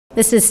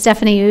This is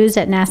Stephanie Hughes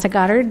at NASA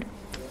Goddard.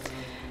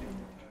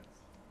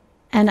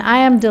 And I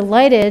am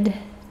delighted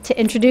to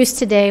introduce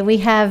today, we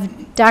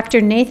have Dr.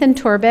 Nathan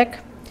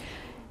Torbick.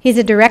 He's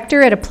a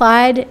director at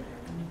Applied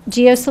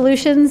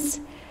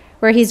GeoSolutions,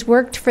 where he's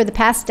worked for the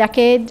past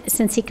decade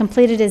since he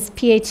completed his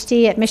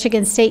PhD at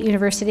Michigan State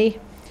University.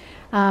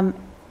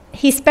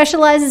 He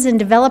specializes in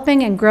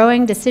developing and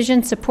growing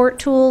decision support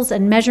tools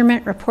and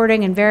measurement,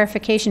 reporting, and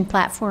verification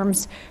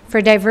platforms for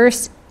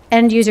diverse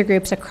end user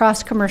groups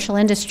across commercial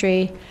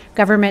industry,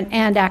 government,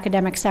 and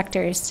academic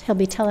sectors. He'll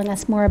be telling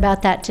us more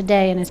about that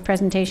today in his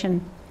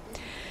presentation.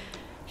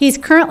 He's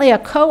currently a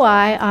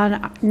co-I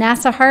on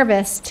NASA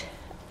Harvest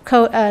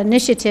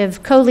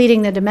initiative,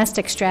 co-leading the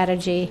domestic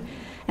strategy,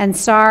 and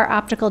SAR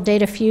Optical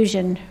Data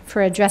Fusion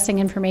for addressing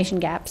information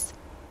gaps.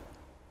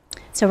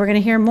 So we're going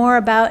to hear more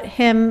about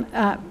him,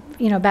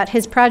 about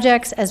his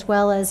projects, as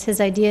well as his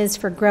ideas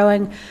for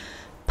growing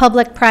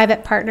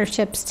public-private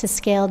partnerships to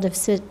scale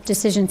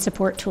decision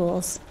support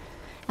tools.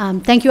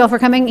 Thank you all for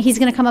coming. He's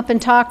going to come up and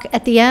talk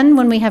at the end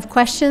when we have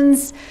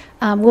questions.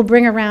 We'll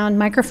bring around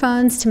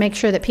microphones to make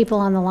sure that people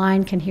on the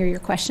line can hear your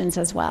questions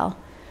as well.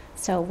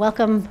 So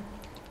welcome,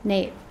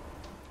 Nate.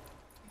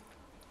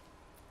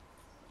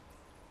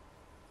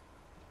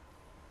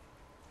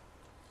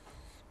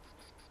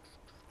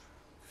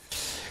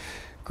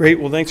 Great.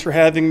 Well, thanks for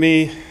having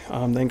me.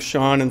 Thanks,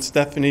 Sean and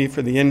Stephanie,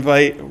 for the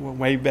invite.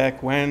 Way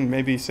back when,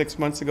 maybe 6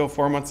 months ago,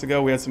 4 months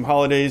ago, we had some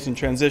holidays and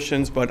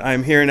transitions, but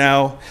I'm here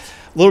now.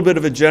 A little bit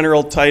of a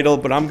general title,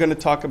 but I'm going to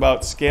talk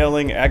about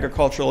scaling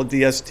agricultural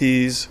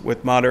DSTs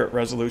with moderate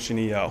resolution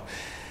EO.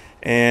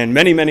 And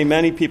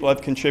many people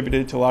have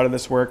contributed to a lot of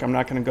this work. I'm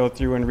not going to go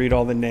through and read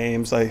all the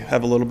names. I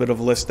have a little bit of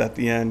a list at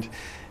the end.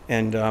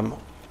 And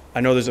I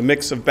know there's a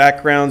mix of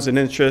backgrounds and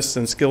interests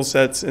and skill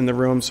sets in the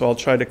room, so I'll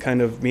try to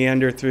kind of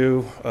meander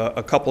through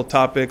a couple of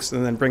topics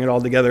and then bring it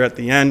all together at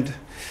the end.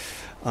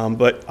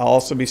 But I'll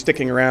also be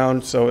sticking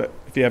around, so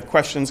if you have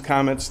questions,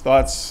 comments,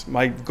 thoughts,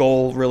 my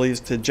goal really is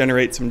to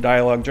generate some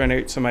dialogue,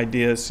 generate some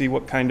ideas, see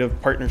what kind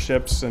of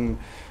partnerships and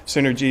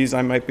synergies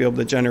I might be able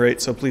to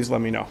generate, so please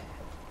let me know.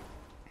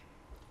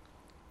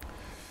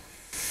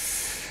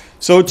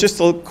 So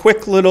just a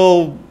quick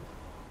little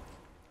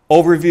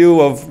overview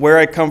of where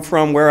I come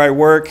from, where I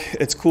work.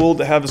 It's cool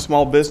to have a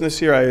small business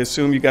here. I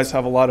assume you guys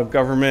have a lot of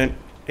government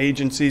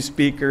agency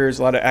speakers,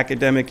 a lot of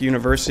academic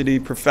university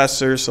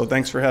professors, so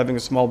thanks for having a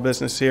small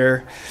business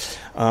here.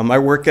 I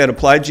work at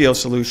Applied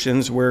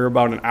GeoSolutions. We're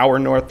about an hour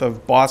north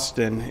of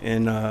Boston,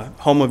 in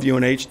home of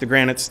UNH, the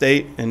Granite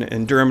State,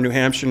 in Durham, New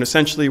Hampshire. And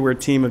essentially, we're a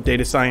team of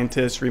data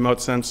scientists, remote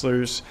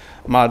sensors,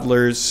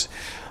 modelers.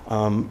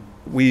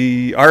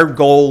 Our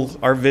goal,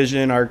 our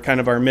vision,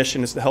 our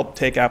mission is to help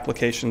take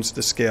applications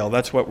to scale.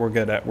 That's what we're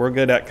good at. We're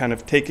good at kind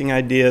of taking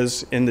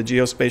ideas in the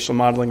geospatial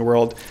modeling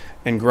world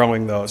and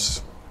growing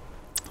those.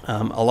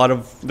 A lot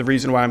of the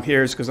reason why I'm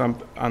here is because I'm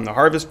on the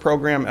Harvest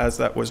program, as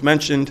that was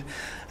mentioned,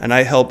 and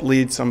I help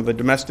lead some of the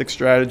domestic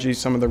strategies,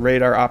 some of the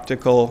radar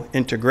optical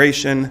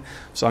integration.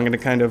 So I'm going to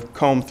kind of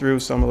comb through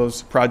some of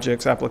those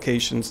projects,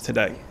 applications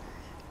today.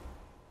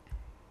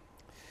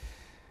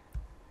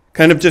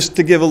 Kind of just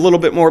to give a little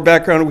bit more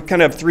background, we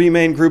kind of have three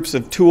main groups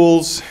of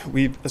tools.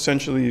 We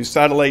essentially use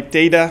satellite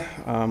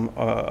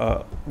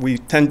data. We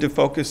tend to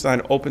focus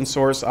on open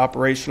source,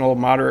 operational,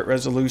 moderate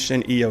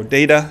resolution EO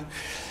data.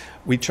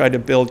 We try to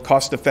build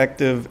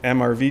cost-effective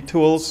MRV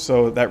tools,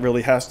 so that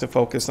really has to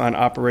focus on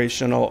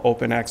operational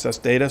open access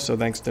data. So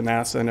thanks to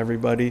NASA and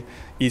everybody,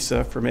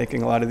 ESA, for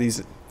making a lot of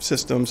these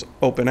systems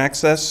open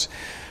access.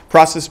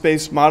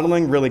 Process-based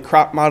modeling, really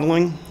crop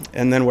modeling,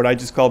 and then what I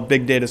just call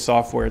big data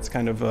software. It's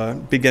kind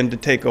of begin to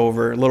take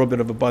over, a little bit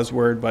of a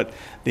buzzword, but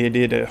the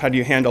idea to how do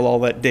you handle all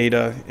that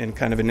data in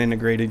kind of an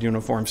integrated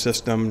uniform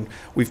system.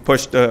 We've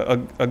pushed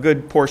a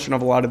good portion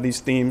of a lot of these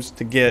themes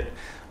to get.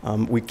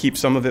 We keep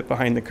some of it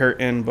behind the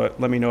curtain, but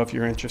let me know if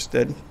you're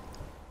interested.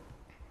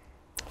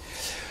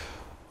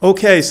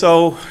 Okay,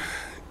 so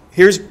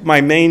here's my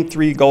main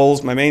three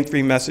goals, my main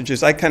three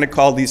messages. I kind of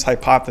call these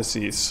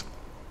hypotheses.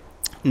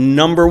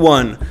 Number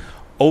one,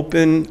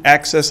 open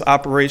access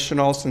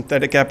operational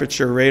synthetic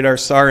aperture radar,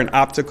 SAR, and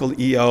optical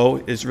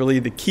EO is really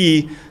the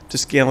key to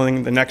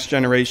scaling the next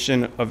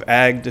generation of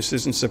ag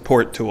decision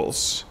support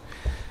tools.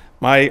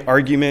 My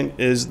argument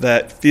is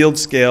that field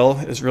scale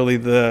is really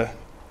the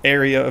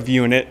area of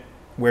unit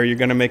where you're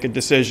going to make a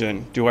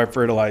decision. Do I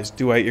fertilize?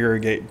 Do I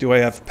irrigate? Do I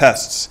have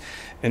pests?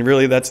 And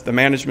really that's the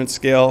management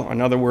scale.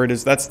 Another word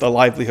is that's the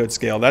livelihood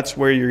scale. That's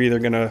where you're either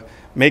going to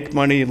make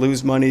money,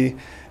 lose money.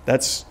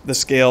 That's the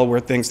scale where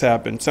things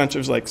happen.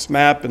 Sensors like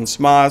SMAP and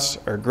SMOS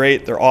are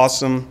great. They're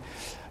awesome.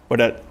 But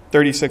at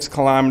 36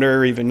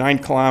 kilometer, even 9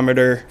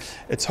 kilometer,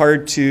 it's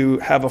hard to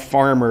have a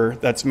farmer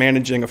that's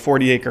managing a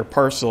 40-acre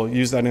parcel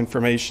use that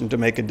information to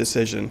make a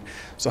decision.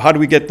 So how do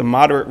we get the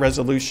moderate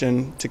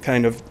resolution to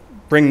kind of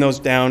bring those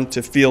down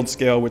to field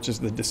scale, which is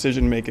the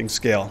decision-making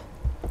scale?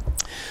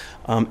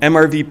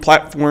 MRV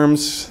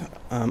platforms,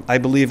 I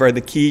believe, are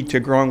the key to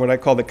growing what I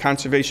call the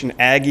conservation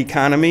ag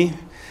economy.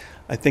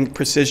 I think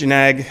precision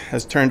ag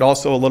has turned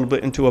also a little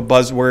bit into a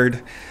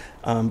buzzword.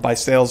 by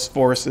sales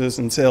forces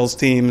and sales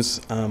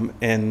teams,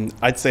 and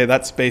I'd say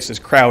that space is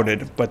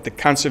crowded, but the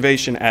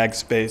conservation ag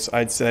space,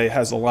 I'd say,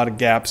 has a lot of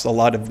gaps, a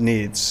lot of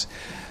needs.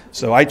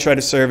 So I try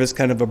to serve as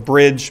kind of a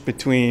bridge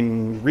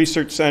between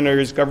research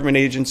centers, government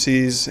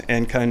agencies,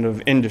 and kind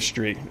of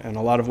industry. And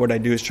a lot of what I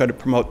do is try to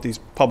promote these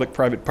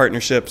public-private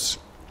partnerships.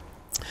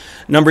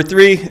 Number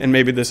 3, and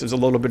maybe this is a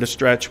little bit of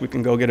stretch, we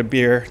can go get a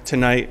beer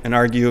tonight and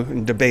argue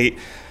and debate,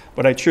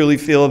 but I truly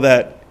feel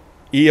that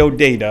EO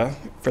data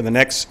for the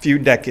next few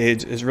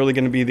decades is really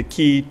going to be the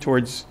key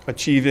towards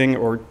achieving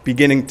or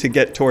beginning to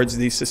get towards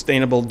these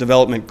sustainable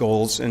development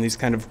goals and these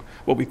kind of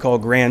what we call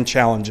grand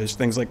challenges,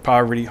 things like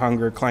poverty,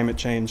 hunger, climate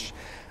change.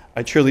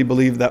 I truly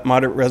believe that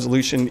moderate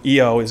resolution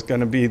EO is going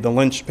to be the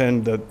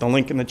linchpin, the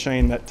link in the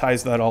chain that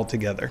ties that all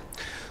together.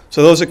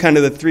 So those are kind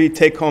of the 3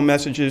 take-home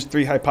messages,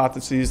 3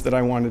 hypotheses that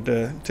I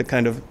wanted to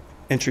kind of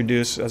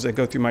introduce as I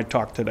go through my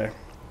talk today.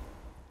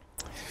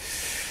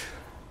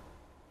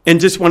 And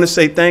just want to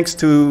say thanks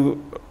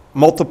to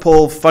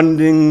multiple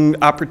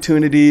funding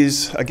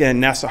opportunities.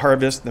 Again, NASA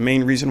Harvest, the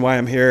main reason why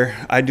I'm here.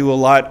 I do a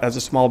lot as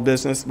a small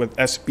business with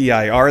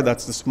SBIR.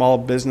 That's the Small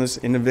Business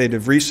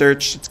Innovative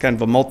Research. It's kind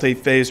of a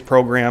multi-phase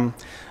program.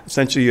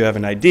 Essentially, you have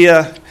an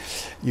idea.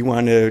 You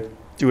want to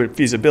do a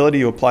feasibility.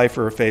 You apply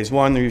for a phase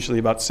 1. They're usually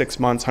about 6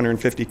 months,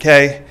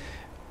 $150K.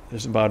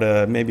 There's about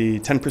a maybe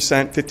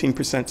 10%,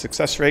 15%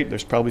 success rate.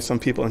 There's probably some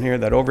people in here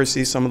that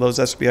oversee some of those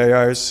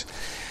SBIRs.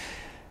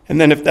 And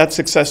then if that's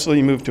successful,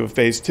 you move to a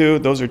phase 2.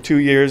 Those are 2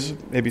 years,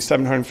 maybe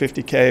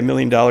 $750K, $1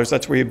 million.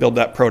 That's where you build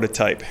that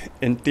prototype.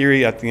 In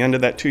theory, at the end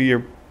of that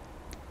 2-year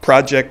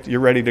project, you're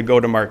ready to go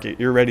to market.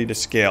 You're ready to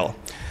scale.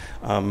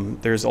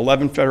 There's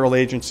 11 federal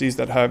agencies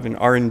that have an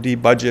R&D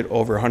budget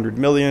over $100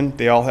 million.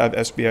 They all have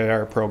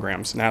SBIR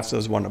programs. NASA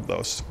is one of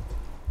those.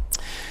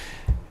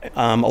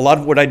 A lot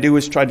of what I do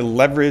is try to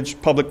leverage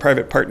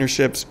public-private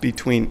partnerships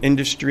between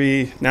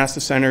industry,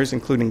 NASA centers,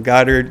 including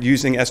Goddard,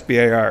 using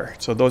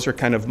SBIR. So those are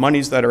kind of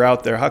monies that are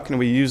out there. How can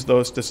we use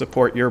those to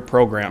support your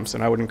programs?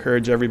 And I would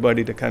encourage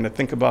everybody to kind of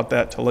think about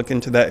that, to look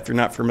into that if you're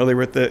not familiar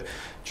with it.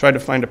 Try to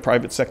find a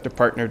private sector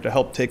partner to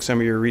help take some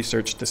of your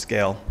research to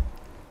scale.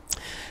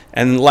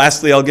 And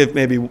lastly, I'll give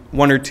maybe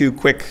 1 or 2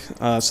 quick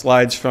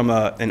slides from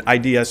an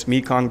IDS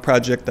Mekong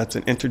project. That's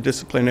an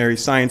interdisciplinary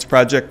science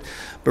project.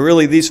 But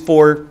really, these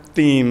 4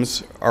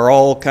 themes are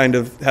all kind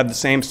of have the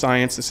same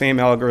science, the same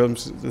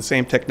algorithms, the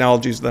same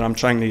technologies that I'm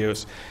trying to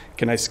use.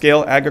 Can I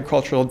scale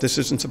agricultural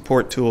decision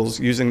support tools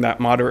using that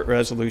moderate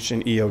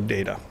resolution EO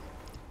data?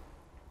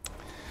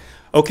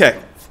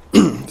 Okay,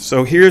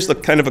 so here's the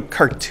kind of a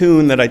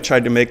cartoon that I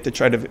tried to make to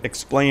try to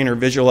explain or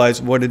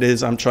visualize what it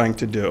is I'm trying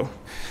to do.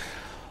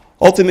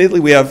 Ultimately,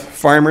 we have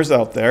farmers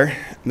out there.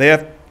 They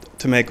have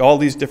to make all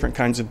these different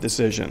kinds of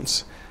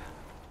decisions.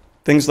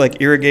 Things like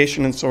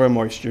irrigation and soil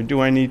moisture.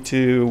 Do I need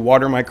to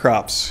water my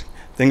crops?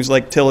 Things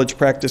like tillage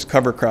practice,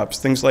 cover crops.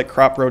 Things like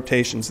crop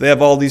rotations. They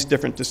have all these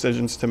different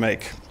decisions to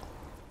make.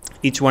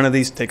 Each one of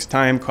these takes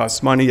time,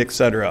 costs money,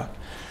 etc.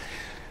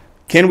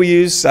 Can we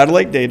use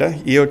satellite data,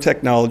 EO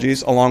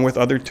technologies, along with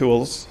other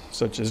tools,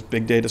 such as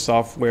big data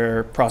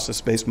software,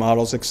 process-based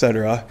models,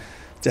 etc.,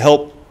 to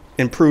help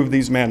improve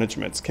these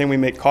managements? Can we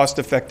make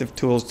cost-effective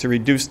tools to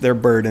reduce their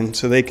burden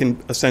so they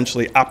can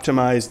essentially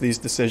optimize these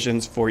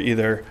decisions for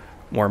either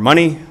more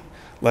money,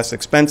 less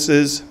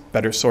expenses,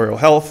 better soil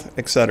health,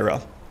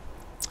 etc.?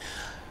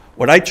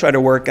 What I try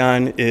to work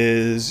on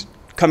is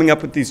coming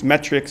up with these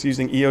metrics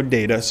using EO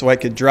data so I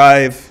could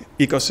drive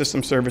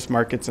ecosystem service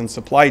markets and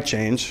supply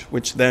chains,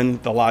 which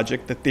then the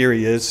logic, the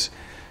theory is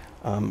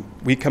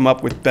we come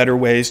up with better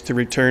ways to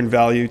return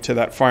value to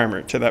that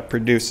farmer, to that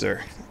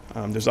producer.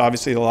 There's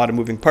obviously a lot of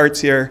moving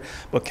parts here,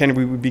 but can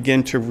we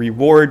begin to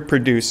reward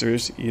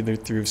producers either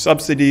through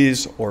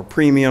subsidies or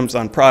premiums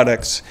on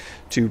products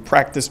to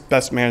practice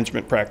best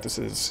management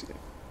practices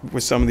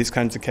with some of these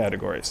kinds of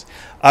categories?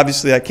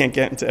 Obviously, I can't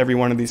get into every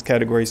one of these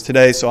categories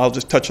today, so I'll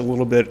just touch a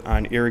little bit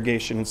on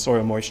irrigation and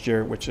soil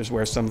moisture, which is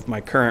where some of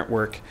my current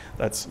work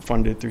that's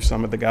funded through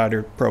some of the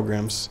Goddard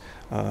programs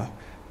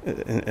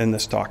in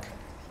this talk.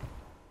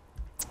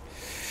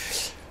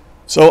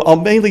 So I'll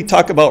mainly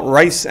talk about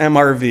RICE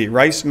MRV,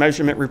 RICE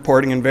Measurement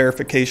Reporting and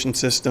Verification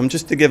System.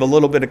 Just to give a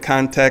little bit of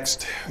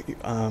context,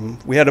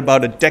 we had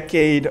about a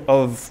decade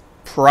of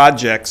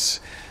projects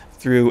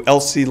through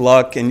LC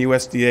Luck and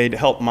USDA to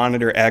help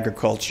monitor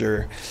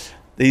agriculture.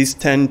 These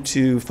tend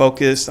to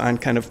focus on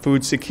kind of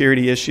food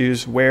security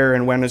issues, where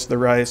and when is the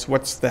rice,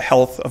 what's the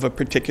health of a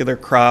particular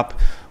crop.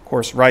 Of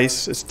course,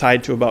 rice is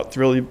tied to about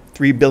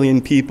 3 billion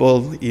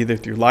people, either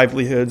through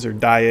livelihoods or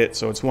diet,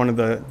 so it's one of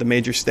the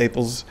major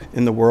staples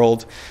in the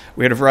world.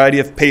 We had a variety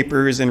of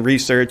papers and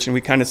research, and we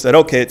kind of said,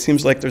 okay, it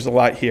seems like there's a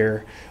lot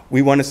here.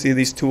 We want to see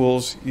these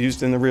tools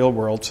used in the real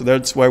world, so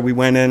that's why we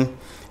went in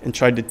and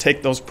tried to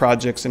take those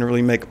projects and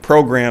really make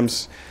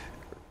programs.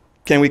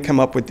 Can we come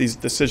up with these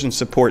decision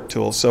support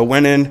tools? So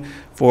went in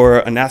for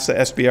a NASA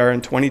SBR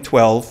in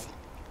 2012,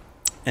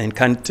 and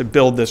kind of to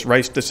build this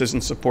rice decision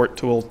support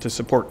tool to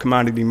support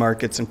commodity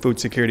markets and food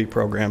security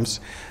programs.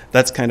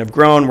 That's kind of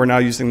grown. We're now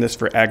using this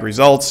for ag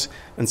results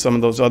and some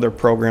of those other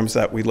programs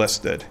that we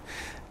listed.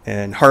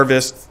 And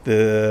Harvest,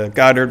 the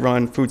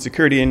Goddard-run food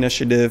security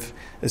initiative,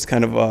 is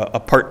kind of a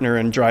partner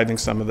in driving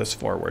some of this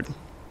forward.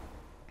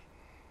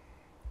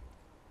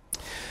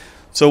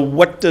 So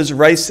what does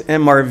Rice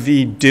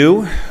MRV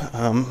do?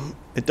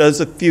 It does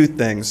a few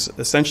things.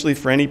 Essentially,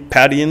 for any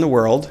paddy in the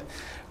world,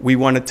 we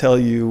want to tell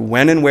you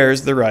when and where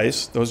is the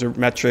rice. Those are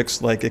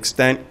metrics like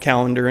extent,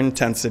 calendar,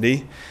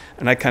 intensity.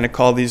 And I kind of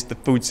call these the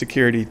food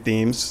security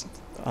themes.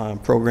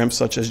 Programs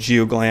such as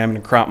GeoGlam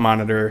and Crop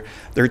Monitor,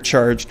 they're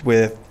charged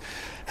with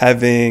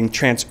having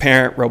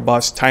transparent,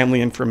 robust,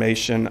 timely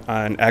information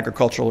on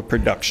agricultural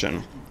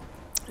production.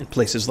 In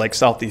places like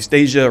Southeast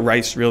Asia,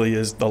 rice really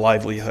is the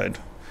livelihood.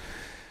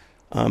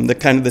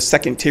 The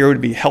second tier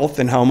would be health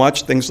and how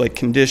much, things like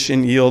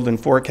condition, yield, and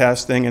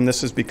forecasting, and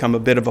this has become a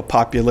bit of a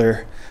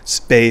popular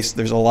space.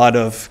 There's a lot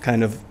of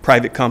kind of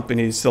private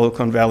companies,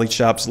 Silicon Valley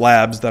shops,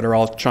 labs that are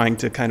all trying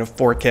to kind of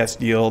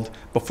forecast yield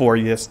before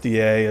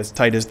USDA as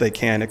tight as they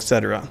can, et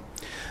cetera.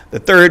 The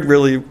third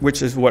really,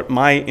 which is what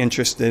my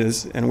interest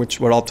is and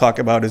which what I'll talk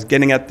about, is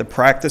getting at the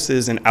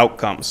practices and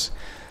outcomes.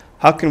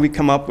 How can we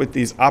come up with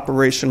these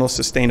operational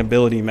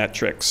sustainability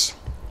metrics?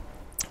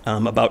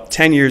 About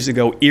 10 years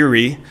ago,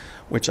 ERIE,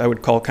 which I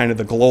would call kind of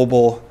the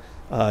global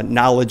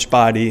knowledge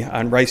body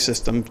on rice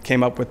system,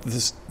 came up with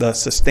the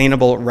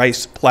Sustainable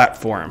Rice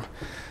Platform.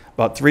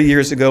 About 3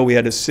 years ago, we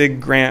had a SIG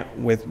grant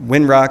with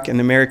Winrock and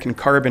the American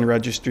Carbon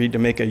Registry to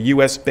make a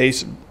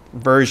US-based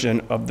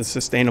version of the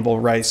Sustainable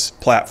Rice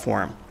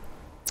Platform.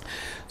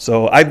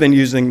 So I've been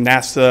using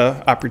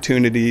NASA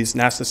opportunities,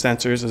 NASA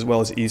sensors, as well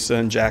as ESA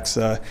and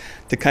JAXA,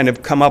 to kind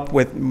of come up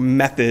with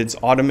methods,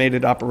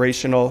 automated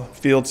operational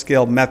field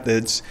scale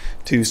methods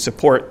to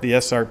support the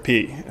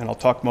SRP. And I'll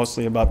talk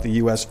mostly about the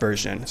US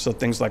version. So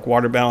things like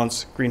water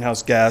balance,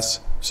 greenhouse gas,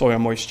 soil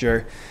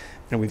moisture.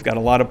 And we've got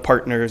a lot of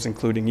partners,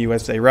 including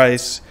USA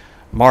Rice,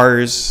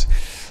 Mars,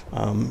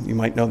 you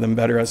might know them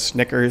better as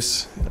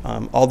Snickers.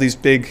 All these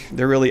big,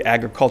 they're really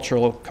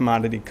agricultural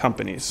commodity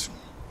companies.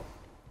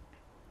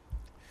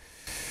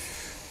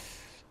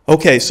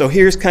 Okay, so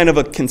here's kind of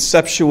a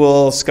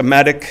conceptual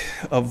schematic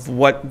of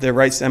what the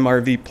Rice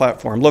MRV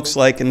platform looks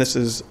like, and this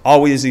is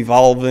always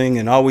evolving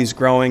and always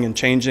growing and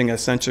changing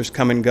as sensors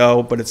come and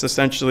go, but it's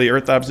essentially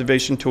Earth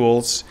observation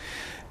tools,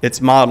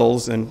 it's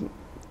models, and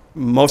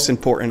most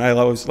important, I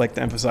always like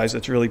to emphasize,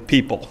 it's really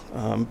people.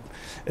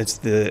 It's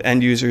the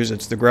end users,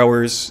 it's the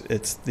growers,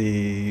 it's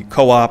the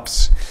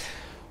co-ops.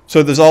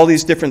 So there's all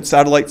these different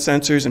satellite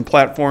sensors and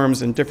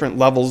platforms and different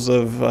levels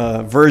of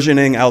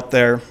versioning out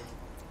there.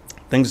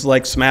 Things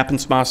like SMAP and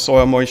SMOS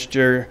soil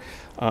moisture,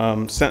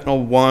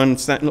 Sentinel-1,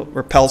 Sentinel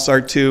or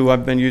PELSAR-2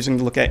 I've been using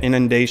to look at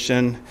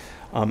inundation,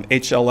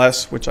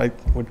 HLS, which I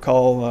would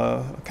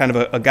call kind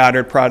of a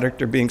Goddard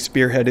product, are being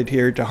spearheaded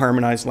here to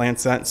harmonize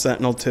Landsat and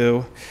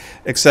Sentinel-2,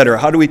 et cetera.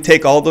 How do we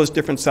take all those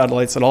different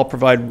satellites that all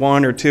provide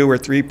one or two or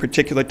three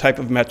particular type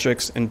of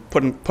metrics and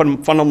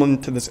funnel them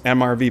into this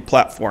MRV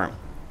platform?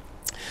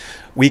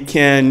 We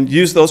can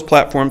use those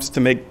platforms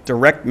to make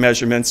direct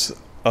measurements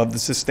of the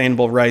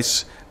sustainable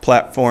rice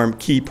platform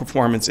key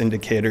performance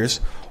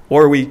indicators,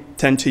 or we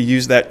tend to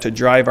use that to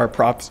drive our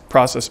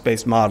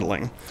process-based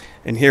modeling.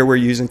 And here we're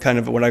using kind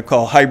of what I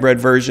call a hybrid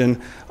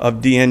version of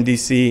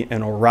DNDC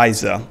and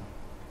ORISA.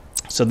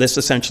 So this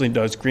essentially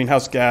does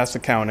greenhouse gas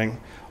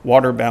accounting,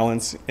 water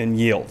balance, and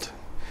yield.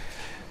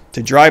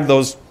 To drive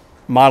those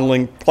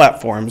modeling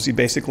platforms, you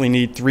basically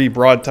need three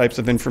broad types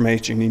of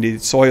information. You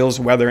need soils,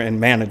 weather, and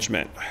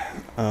management.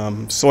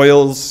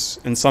 Soils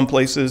in some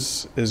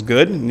places is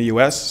good. In the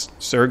US,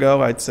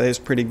 Surgo, I'd say, is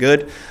pretty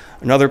good.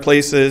 In other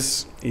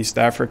places, East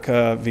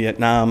Africa,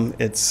 Vietnam,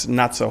 it's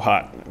not so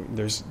hot.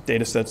 There's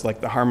data sets like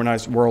the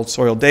Harmonized World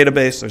Soil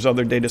Database. There's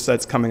other data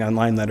sets coming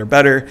online that are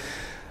better.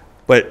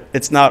 But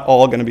it's not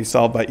all going to be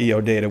solved by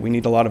EO data. We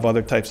need a lot of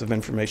other types of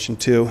information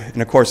too.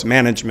 And of course,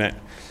 management.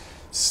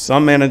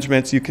 Some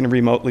managements you can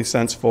remotely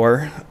sense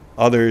for,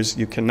 others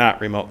you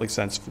cannot remotely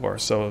sense for.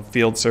 So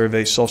field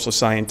surveys, social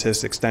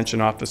scientists, extension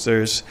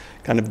officers,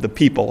 kind of the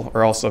people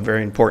are also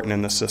very important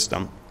in the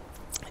system.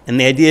 And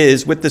the idea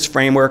is with this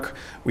framework,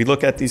 we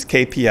look at these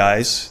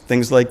KPIs,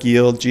 things like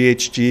yield,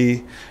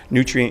 GHG,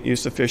 nutrient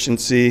use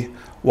efficiency,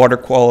 water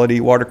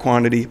quality, water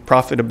quantity,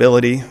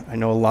 profitability. I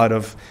know a lot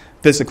of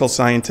physical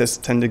scientists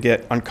tend to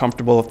get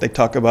uncomfortable if they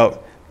talk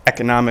about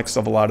economics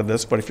of a lot of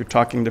this, but if you're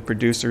talking to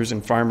producers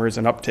and farmers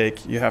and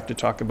uptake, you have to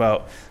talk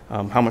about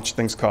how much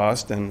things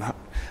cost and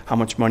how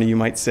much money you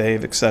might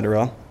save, et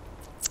cetera.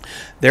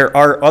 There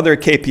are other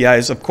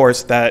KPIs, of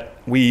course, that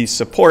we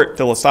support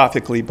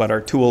philosophically, but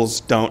our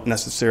tools don't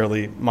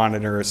necessarily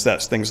monitor or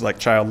assess. Things like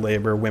child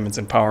labor, women's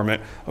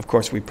empowerment. Of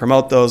course, we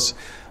promote those,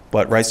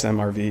 but Rice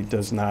MRV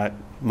does not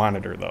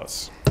monitor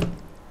those.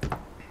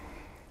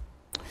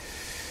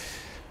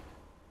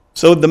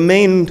 So the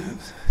main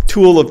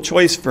tool of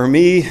choice for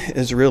me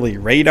is really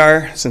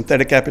radar,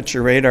 synthetic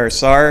aperture radar,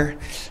 SAR.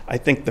 I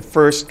think the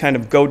first kind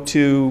of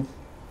go-to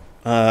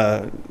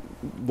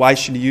why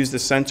should you use the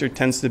sensor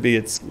tends to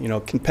be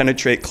can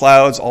penetrate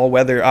clouds,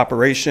 all-weather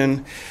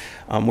operation.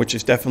 which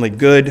is definitely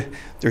good.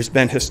 There's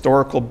been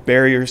historical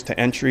barriers to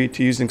entry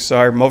to using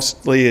SAR.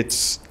 Mostly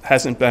it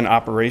hasn't been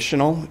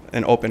operational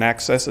and open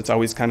access. It's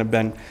always kind of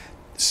been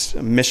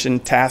mission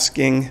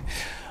tasking.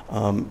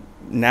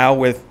 Now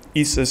with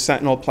ESA's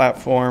Sentinel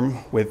platform,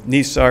 with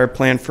NISAR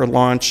planned for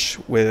launch,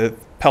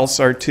 with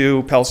PELSAR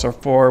 2, PELSAR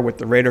 4, with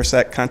the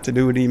RadarSat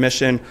continuity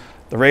mission,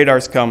 the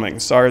radar's coming,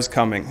 SAR is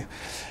coming.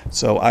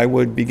 So I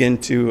would begin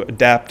to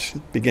adapt,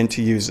 begin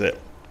to use it.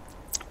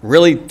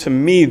 Really, to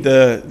me,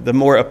 the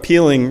more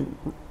appealing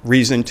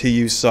reason to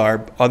use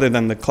SAR, other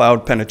than the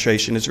cloud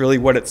penetration, is really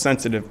what it's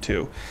sensitive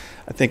to.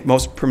 I think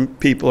most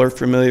people are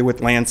familiar with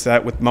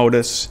Landsat, with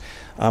MODIS,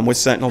 with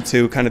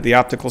Sentinel-2, kind of the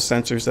optical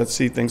sensors that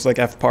see things like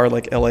FPAR,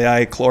 like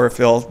LAI,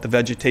 chlorophyll, the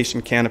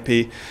vegetation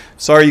canopy.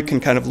 SAR, you can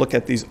kind of look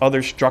at these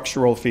other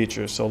structural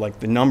features, so like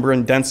the number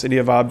and density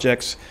of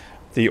objects,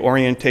 the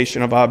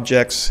orientation of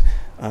objects,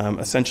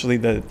 essentially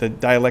the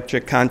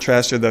dielectric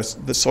contrast or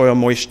the soil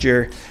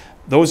moisture.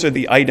 Those are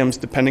the items,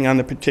 depending on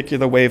the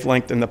particular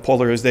wavelength and the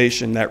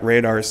polarization, that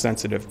radar is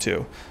sensitive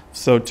to.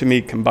 So to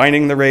me,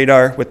 combining the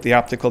radar with the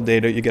optical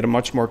data, you get a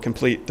much more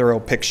complete, thorough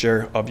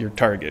picture of your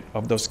target,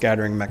 of those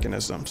scattering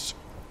mechanisms.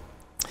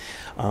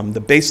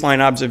 The baseline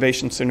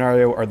observation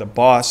scenario, or the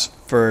BOSS,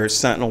 for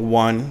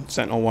Sentinel-1,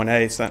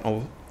 Sentinel-1A,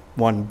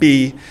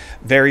 Sentinel-1B,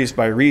 varies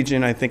by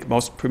region. I think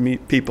most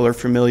people are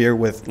familiar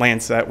with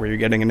Landsat, where you're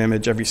getting an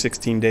image every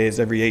 16 days,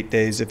 every 8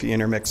 days if you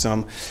intermix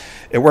them.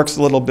 It works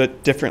a little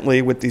bit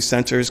differently with these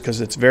sensors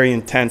because it's very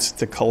intense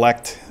to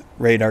collect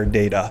radar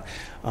data.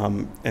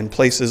 In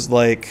places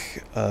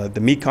like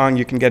the Mekong,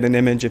 you can get an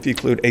image if you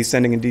include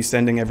ascending and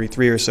descending every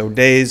 3 or so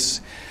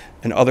days.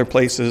 In other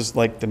places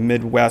like the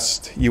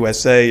Midwest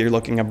USA, you're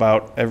looking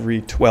about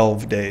every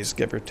 12 days,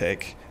 give or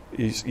take,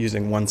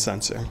 using one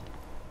sensor.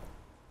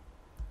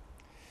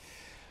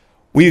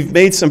 We've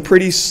made some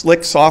pretty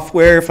slick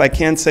software, if I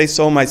can say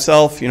so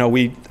myself. You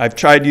know, I've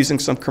tried using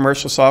some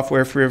commercial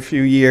software for a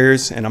few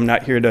years, and I'm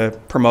not here to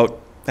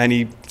promote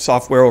any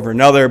software over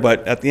another,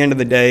 but at the end of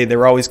the day, they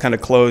were always kind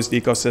of closed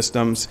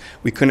ecosystems.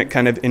 We couldn't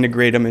kind of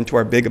integrate them into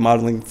our big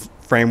modeling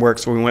framework,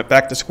 so we went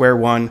back to square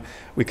one.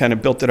 We kind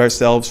of built it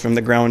ourselves from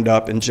the ground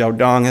up, and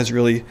Xiaodong has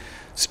really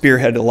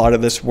spearheaded a lot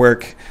of this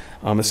work.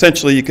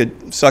 Essentially, you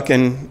could suck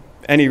in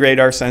any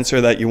radar sensor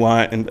that you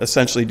want and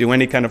essentially do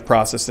any kind of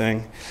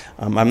processing.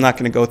 I'm not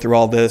going to go through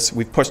all this.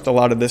 We've pushed a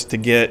lot of this to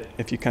Git.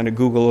 If you kind of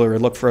Google or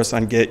look for us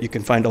on Git, you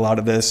can find a lot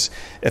of this.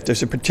 If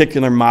there's a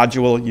particular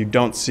module you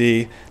don't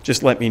see,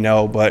 just let me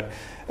know. But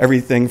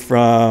everything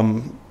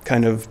from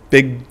kind of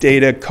big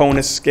data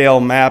CONUS scale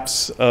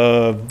maps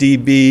of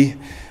dB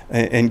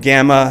and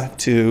gamma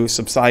to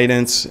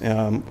subsidence,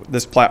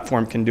 this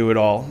platform can do it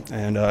all.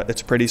 And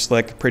it's pretty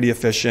slick, pretty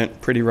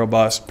efficient, pretty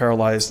robust,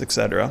 parallelized,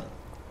 etc.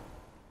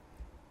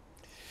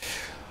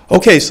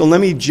 Okay, so let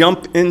me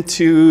jump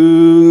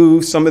into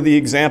some of the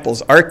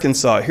examples.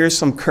 Arkansas, here's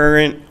some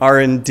current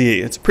R&D.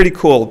 It's pretty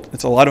cool.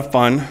 It's a lot of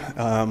fun.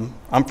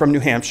 I'm from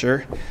New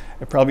Hampshire.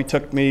 It probably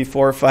took me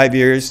 4 or 5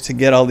 years to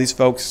get all these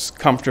folks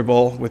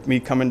comfortable with me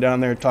coming down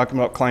there talking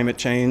about climate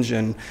change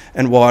and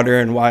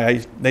water and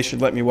why they should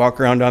let me walk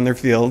around on their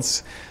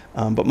fields.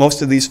 But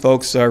most of these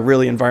folks are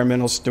really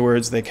environmental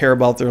stewards. They care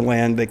about their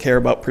land. They care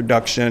about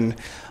production.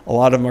 A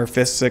lot of them are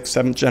 5th,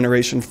 6th, 7th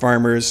generation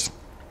farmers.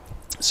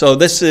 So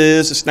this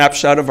is a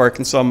snapshot of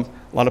Arkansas. A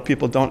lot of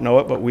people don't know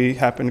it, but we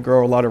happen to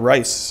grow a lot of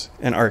rice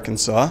in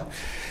Arkansas.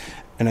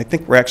 And I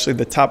think we're actually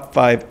the top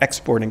 5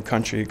 exporting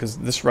country because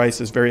this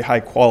rice is very high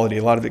quality.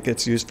 A lot of it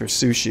gets used for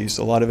sushi,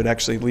 so a lot of it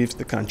actually leaves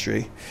the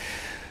country.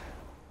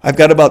 I've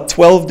got about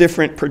 12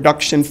 different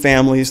production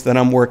families that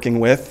I'm working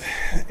with,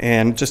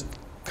 and just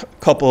a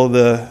couple of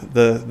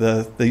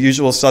the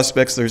usual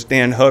suspects. There's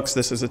Dan Hooks.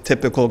 This is a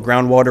typical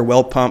groundwater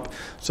well pump,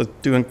 so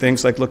doing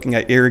things like looking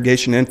at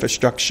irrigation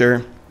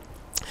infrastructure.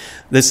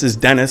 This is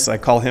Dennis. I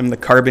call him the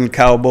carbon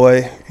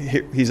cowboy.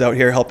 He's out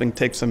here helping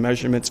take some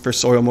measurements for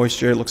soil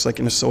moisture. It looks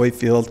like in a soy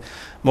field.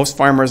 Most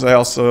farmers, I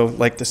also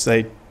like to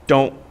say,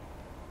 don't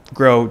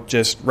grow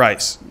just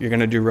rice. You're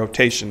going to do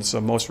rotation. So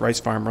most rice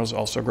farmers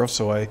also grow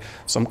soy,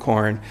 some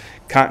corn.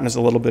 Cotton is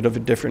a little bit of a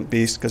different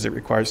beast because it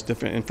requires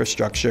different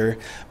infrastructure.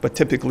 But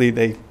typically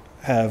they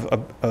have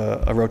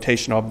a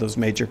rotation of those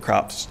major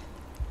crops.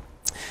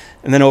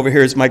 And then over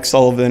here is Mike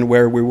Sullivan,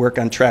 where we work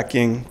on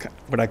tracking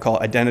what I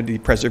call identity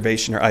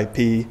preservation, or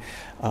IP.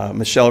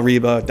 Michelle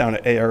Reba down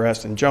at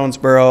ARS in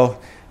Jonesboro,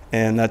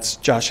 and that's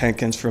Josh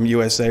Hankins from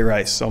USA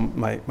Rice. So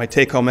my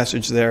take-home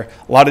message there,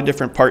 a lot of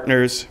different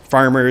partners,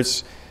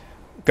 farmers,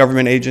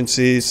 government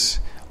agencies,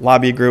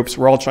 lobby groups,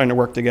 we're all trying to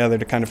work together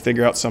to kind of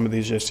figure out some of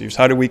these issues.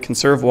 How do we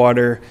conserve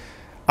water,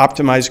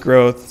 optimize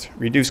growth,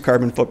 reduce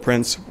carbon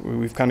footprints?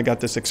 We've kind of got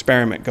this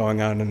experiment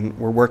going on, and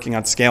we're working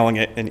on scaling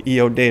it, and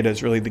EO data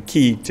is really the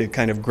key to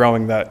kind of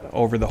growing that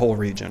over the whole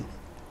region.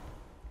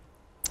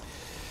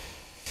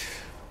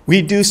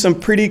 We do some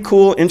pretty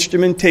cool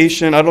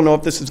instrumentation. I don't know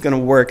if this is going to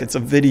work. It's a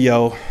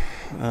video.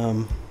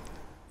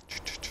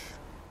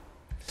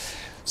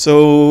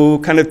 So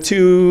kind of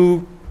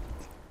 2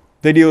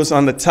 videos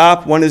on the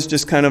top. One is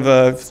just kind of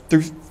a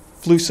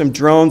flew some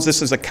drones.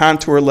 This is a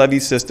contour levee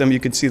system. You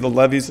can see the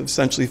levees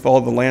essentially follow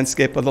the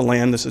landscape of the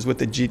land. This is with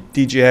the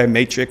DJI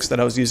matrix that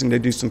I was using to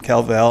do some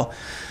CalVal.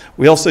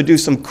 We also do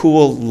some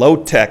cool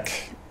low-tech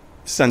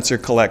sensor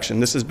collection.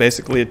 This is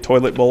basically a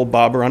toilet bowl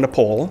bobber on a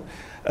pole.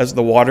 As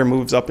the water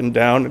moves up and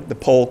down, the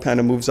pole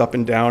kind of moves up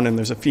and down, and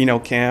there's a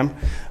pheno cam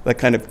that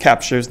kind of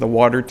captures the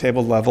water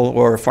table level,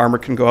 or a farmer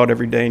can go out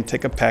every day and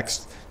take a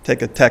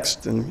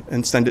text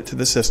and send it to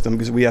the system,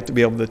 because we have to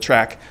be able to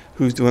track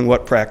who's doing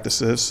what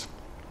practices.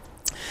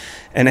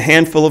 And a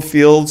handful of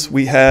fields,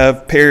 we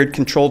have paired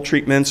control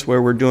treatments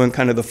where we're doing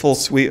kind of the full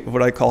suite of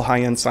what I call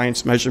high-end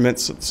science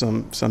measurements,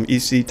 some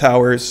EC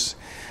towers,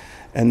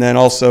 and then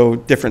also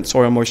different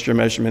soil moisture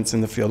measurements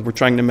in the field. We're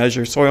trying to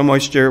measure soil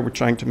moisture, we're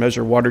trying to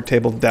measure water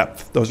table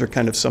depth. Those are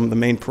kind of some of the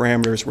main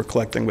parameters we're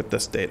collecting with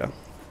this data.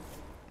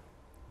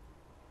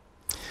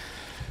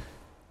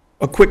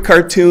 A quick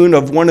cartoon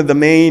of one of the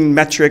main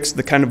metrics,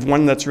 the kind of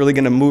one that's really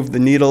going to move the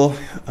needle.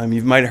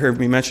 You might have heard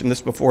me mention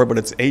this before, but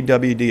it's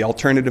AWD,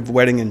 alternative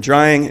wetting and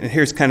drying. And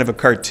here's kind of a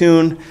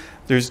cartoon.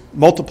 There's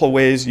multiple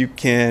ways you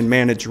can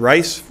manage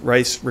rice.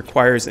 Rice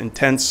requires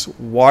intense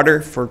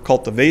water for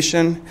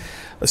cultivation.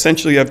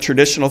 Essentially, you have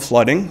traditional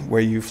flooding,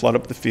 where you flood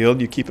up the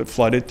field, you keep it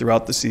flooded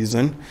throughout the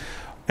season.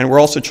 And we're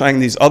also trying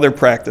these other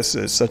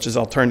practices, such as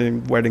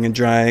alternative wetting and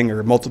drying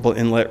or multiple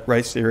inlet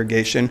rice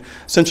irrigation,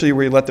 essentially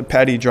where you let the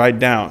paddy dry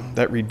down.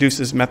 That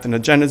reduces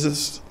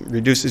methanogenesis,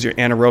 reduces your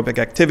anaerobic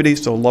activity,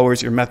 so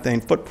lowers your methane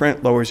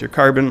footprint, lowers your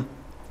carbon.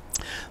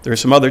 There are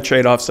some other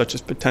trade-offs, such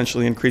as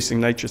potentially increasing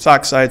nitrous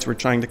oxides. We're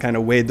trying to kind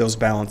of weigh those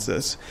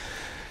balances.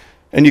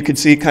 And you can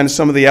see kind of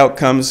some of the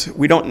outcomes.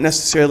 We don't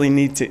necessarily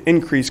need to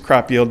increase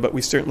crop yield, but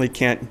we certainly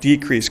can't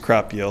decrease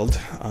crop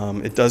yield.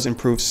 It does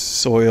improve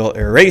soil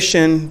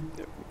aeration.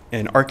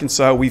 In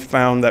Arkansas, we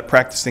found that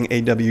practicing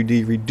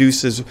AWD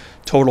reduces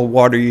total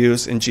water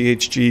use and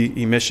GHG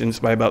emissions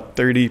by about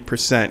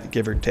 30%,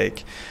 give or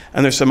take.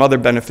 And there's some other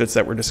benefits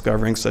that we're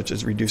discovering, such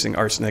as reducing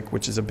arsenic,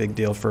 which is a big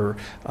deal for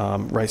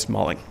rice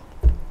mulling.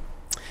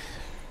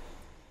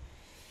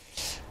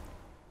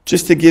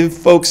 Just to give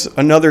folks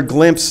another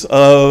glimpse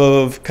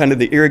of kind of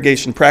the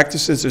irrigation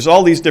practices, there's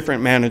all these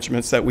different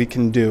managements that we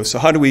can do. So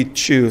how do we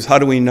choose? How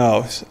do we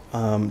know?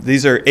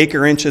 These are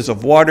acre inches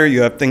of water.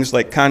 You have things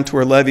like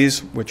contour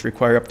levees, which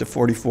require up to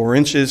 44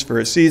 inches for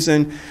a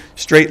season,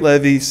 straight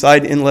levee,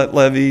 side inlet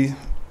levee,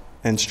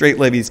 and straight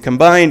levees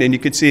combined. And you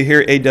can see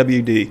here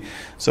AWD.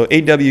 So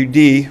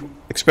AWD,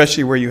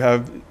 especially where you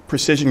have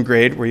precision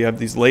grade, where you have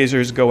these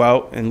lasers go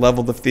out and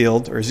level the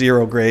field, or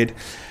zero grade,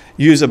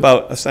 use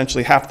about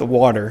essentially half the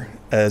water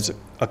as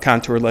a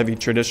contour levee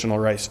traditional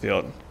rice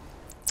field.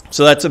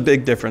 So that's a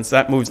big difference.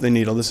 That moves the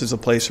needle. This is a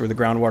place where the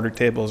groundwater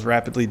table is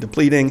rapidly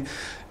depleting.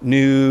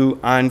 New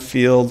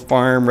on-field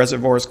farm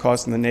reservoirs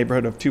cost in the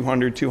neighborhood of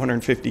 $200,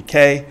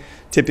 $250K.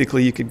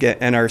 Typically, you could get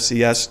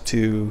NRCS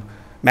to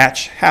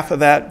match half of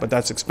that, but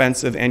that's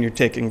expensive, and you're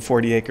taking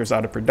 40 acres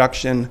out of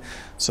production.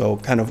 So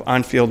kind of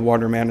on-field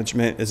water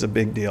management is a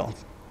big deal.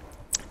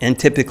 And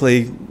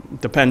typically,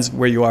 depends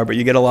where you are, but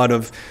you get a lot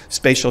of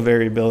spatial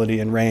variability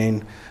in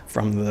rain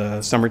from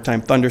the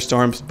summertime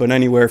thunderstorms, but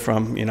anywhere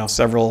from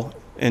several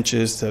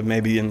inches to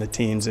maybe in the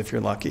teens if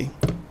you're lucky.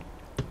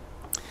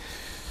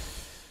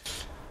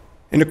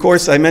 And of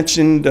course, I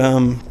mentioned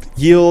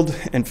yield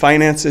and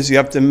finances. You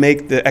have to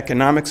make the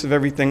economics of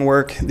everything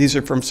work. These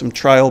are from some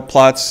trial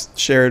plots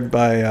shared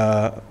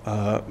by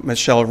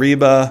Michelle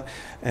Reba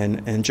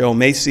and Joe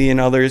Macy and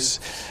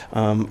others.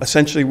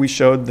 Essentially, we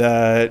showed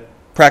that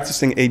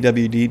practicing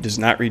AWD does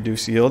not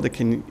reduce yield. It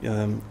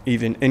can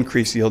even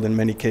increase yield in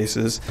many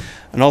cases.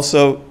 And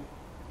also,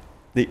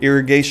 the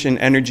irrigation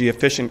energy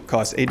efficient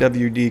costs,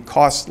 AWD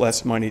costs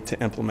less money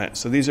to implement.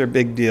 So these are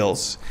big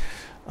deals.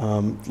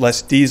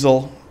 Less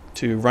diesel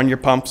to run your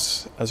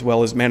pumps, as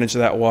well as manage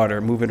that water,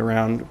 move it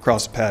around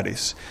across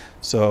paddies.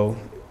 So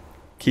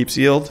keeps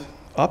yield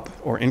up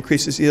or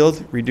increases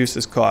yield,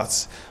 reduces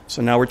costs.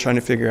 So now we're trying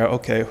to figure out,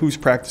 okay, who's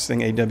practicing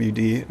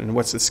AWD and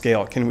what's the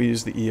scale? Can we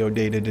use the EO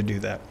data to do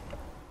that?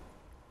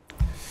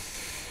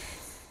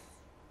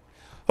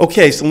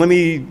 Okay, so let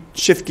me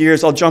shift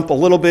gears. I'll jump a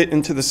little bit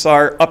into the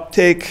SAR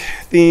uptake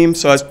theme.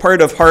 So as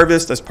part of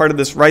harvest, as part of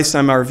this rice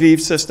MRV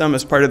system,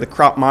 as part of the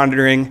crop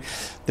monitoring,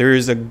 there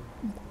is a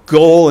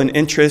goal and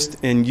interest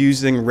in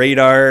using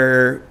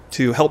radar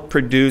to help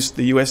produce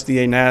the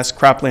USDA NASS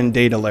cropland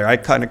data layer. I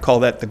kind of call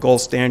that the gold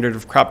standard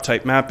of crop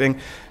type mapping.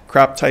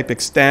 Crop type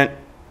extent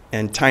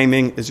and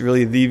timing is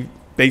really the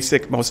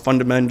basic, most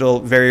fundamental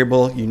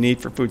variable you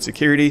need for food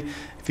security.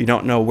 If you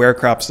don't know where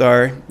crops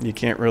are, you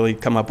can't really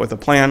come up with a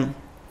plan.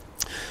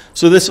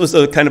 So this was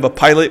a kind of a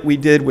pilot we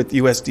did with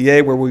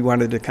USDA where we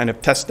wanted to kind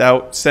of test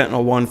out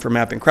Sentinel-1 for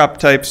mapping crop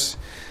types.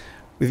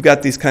 We've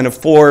got these kind of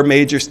 4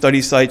 major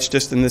study sites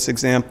just in this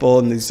example,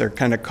 and these are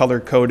kind of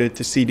color-coded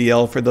to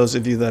CDL for those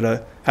of you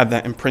that have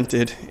that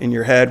imprinted in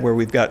your head, where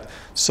we've got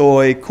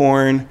soy,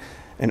 corn.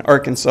 In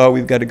Arkansas,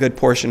 we've got a good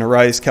portion of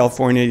rice.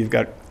 California, you've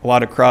got a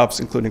lot of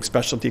crops, including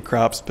specialty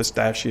crops,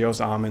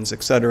 pistachios, almonds,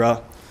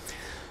 etc.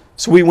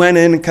 So we went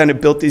in and kind of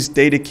built these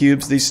data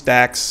cubes, these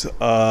stacks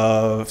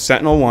of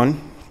Sentinel-1.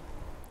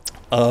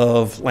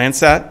 of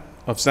Landsat,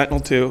 of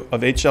Sentinel-2,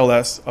 of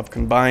HLS, of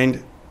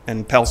Combined,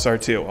 and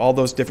PALSAR-2, all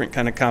those different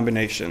kind of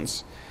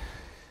combinations.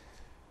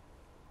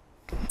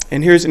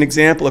 And here's an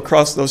example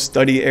across those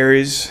study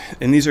areas,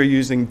 and these are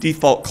using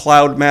default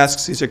cloud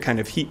masks. These are kind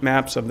of heat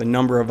maps of the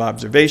number of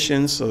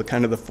observations, so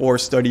kind of the 4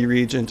 study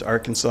regions,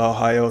 Arkansas,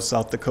 Ohio,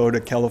 South Dakota,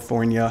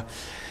 California.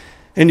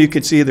 And you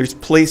can see there's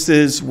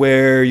places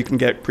where you can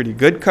get pretty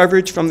good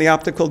coverage from the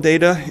optical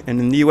data, and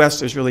in the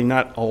US there's really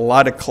not a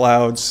lot of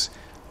clouds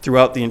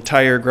throughout the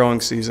entire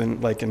growing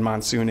season, like in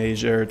monsoon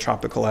Asia or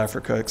tropical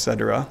Africa,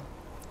 etc.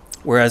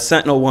 Whereas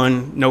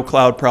Sentinel-1, no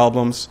cloud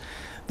problems.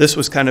 This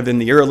was kind of in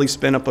the early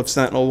spin-up of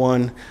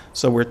Sentinel-1,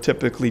 so we're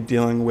typically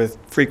dealing with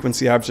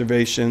frequency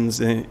observations,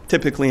 and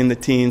typically in the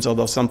teens,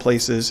 although some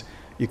places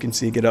you can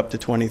see get up to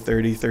 20,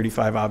 30,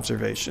 35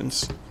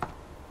 observations.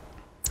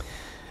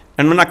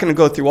 And I'm not going to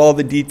go through all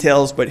the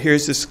details, but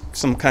here's just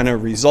some kind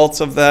of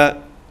results of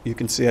that. You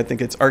can see, I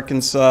think it's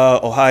Arkansas,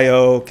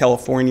 Ohio,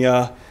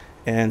 California,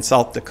 and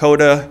South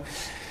Dakota.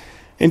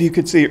 And you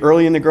can see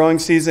early in the growing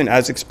season,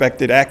 as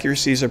expected,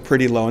 accuracies are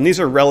pretty low. And these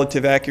are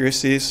relative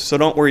accuracies, so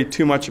don't worry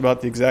too much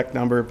about the exact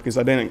number because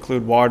I didn't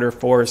include water,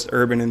 forest,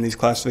 urban in these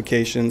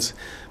classifications.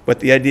 But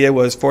the idea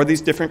was for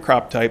these different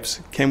crop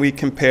types, can we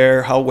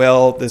compare how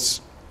well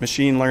this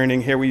machine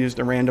learning, here we used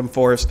a random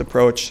forest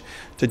approach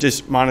to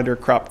just monitor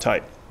crop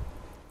type.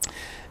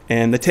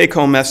 And the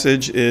take-home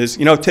message is,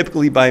 you know,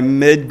 typically by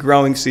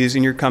mid-growing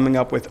season, you're coming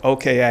up with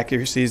okay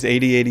accuracies,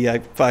 80,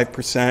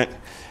 85%.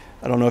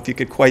 I don't know if you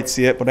could quite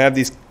see it, but I have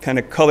these kind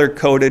of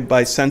color-coded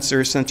by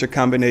sensor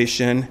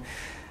combination.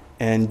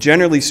 And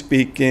generally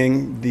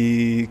speaking,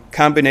 the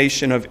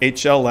combination of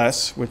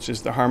HLS, which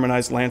is the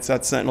harmonized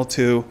Landsat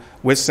Sentinel-2,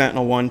 with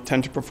Sentinel-1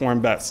 tend to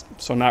perform best.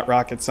 So not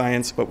rocket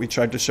science, but we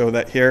tried to show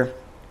that here.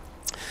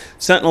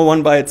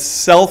 Sentinel-1 by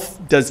itself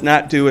does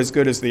not do as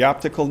good as the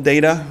optical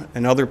data.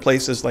 In other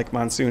places like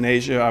monsoon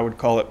Asia, I would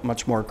call it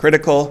much more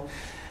critical.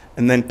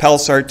 And then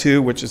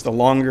PALSAR-2, which is the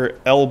longer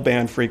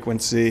L-band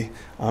frequency,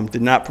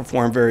 did not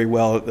perform very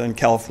well in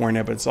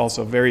California, but it's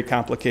also a very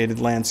complicated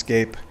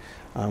landscape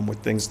with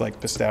things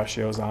like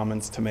pistachios,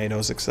 almonds,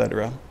 tomatoes,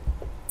 etc.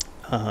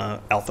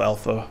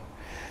 Alfalfa.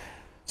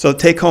 So the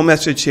take-home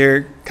message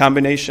here,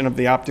 combination of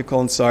the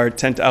optical and SAR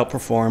tend to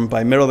outperform.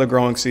 By middle of the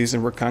growing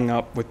season, we're coming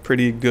up with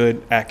pretty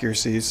good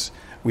accuracies.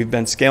 We've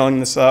been scaling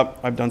this up.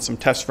 I've done some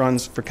test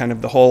runs for kind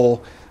of the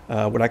whole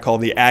what I call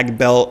the ag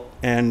belt,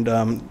 and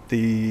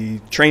the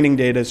training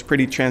data is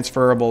pretty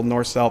transferable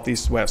north, south,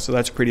 east, west, so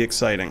that's pretty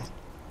exciting.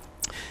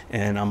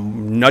 And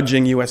I'm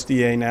nudging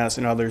USDA, NASA,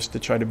 and others to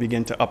try to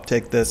begin to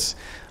uptake this.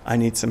 I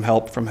need some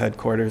help from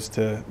headquarters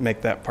to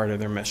make that part of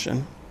their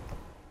mission.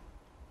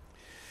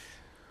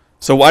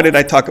 So why did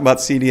I talk about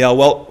CDL?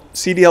 Well,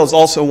 CDL is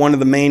also one of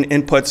the main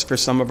inputs for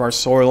some of our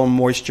soil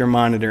moisture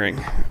monitoring.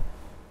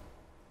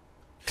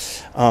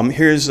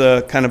 Here's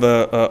a kind of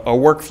a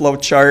workflow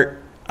chart.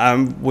 I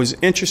was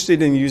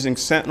interested in using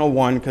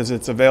Sentinel-1 because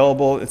it's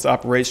available, it's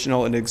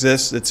operational, it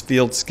exists, it's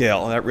field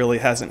scale. That really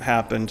hasn't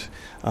happened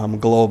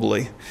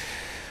globally.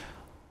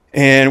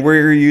 And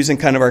we're using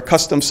kind of our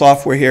custom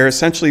software here.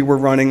 Essentially, we're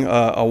running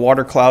a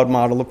water cloud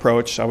model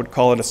approach. I would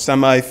call it a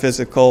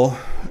semi-physical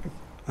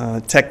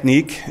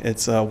technique.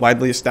 It's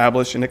widely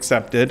established and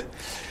accepted.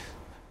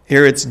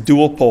 Here it's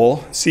dual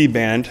pole,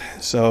 C-band,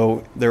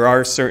 so there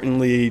are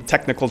certainly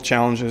technical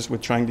challenges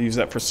with trying to use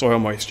that for soil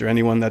moisture.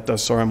 Anyone that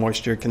does soil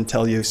moisture can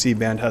tell you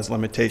C-band has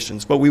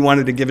limitations, but we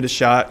wanted to give it a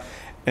shot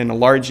in a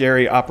large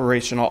area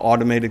operational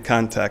automated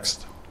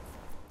context.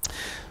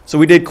 So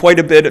we did quite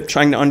a bit of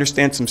trying to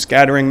understand some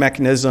scattering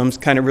mechanisms,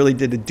 kind of really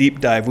did a deep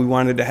dive. We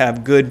wanted to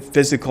have good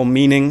physical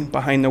meaning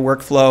behind the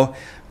workflow,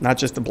 not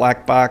just a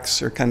black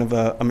box or kind of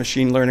a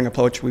machine learning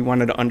approach. We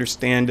wanted to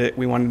understand it.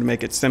 We wanted to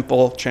make it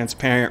simple,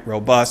 transparent,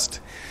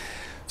 robust.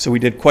 So we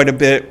did quite a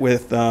bit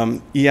with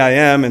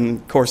EIM, and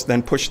of course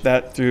then pushed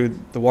that through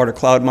the water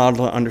cloud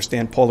model to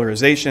understand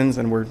polarizations,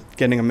 and we're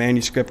getting a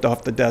manuscript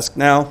off the desk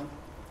now.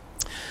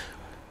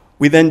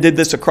 We then did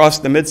this across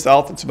the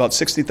Mid-South. It's about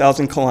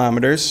 60,000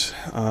 kilometers.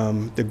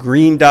 The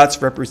green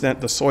dots represent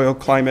the Soil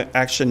Climate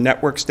Action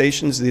Network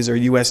stations. These are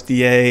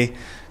USDA,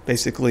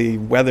 basically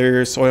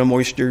weather, soil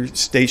moisture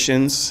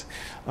stations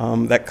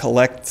that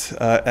collect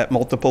at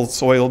multiple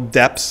soil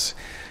depths.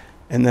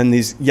 And then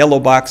these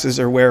yellow boxes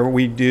are where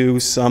we do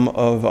some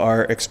of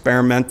our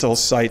experimental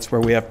sites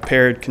where we have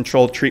paired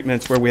controlled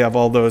treatments, where we have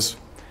all those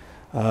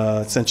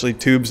essentially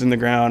tubes in the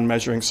ground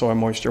measuring soil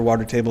moisture,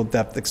 water table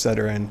depth, et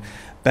cetera. And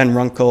Ben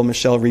Runkle,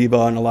 Michelle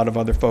Reba, and a lot of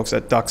other folks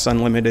at Ducks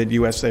Unlimited,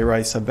 USA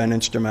Rice have been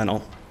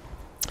instrumental.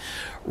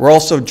 We're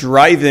also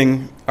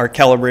driving our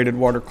calibrated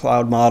water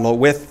cloud model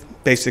with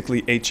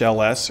basically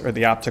HLS, or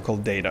the optical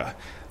data.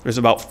 There's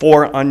about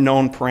 4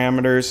 unknown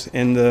parameters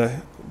in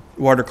the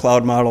water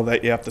cloud model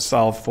that you have to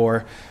solve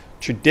for.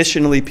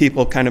 Traditionally,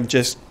 people kind of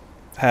just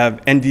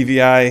have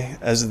NDVI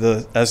as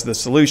the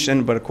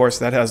solution, but of course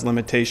that has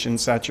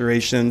limitations,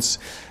 saturations.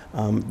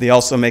 They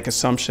also make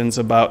assumptions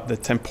about the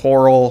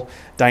temporal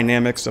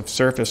dynamics of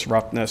surface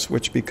roughness,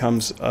 which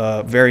becomes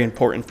very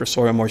important for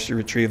soil moisture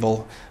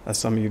retrieval, as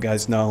some of you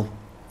guys know.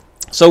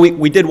 So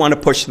we did want to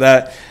push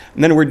that.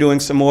 And then we're doing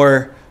some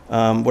more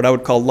what I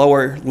would call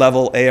lower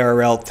level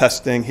ARL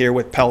testing here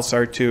with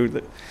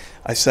PALSAR2.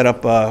 I set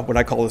up what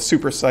I call a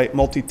super site,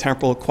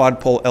 multi-temporal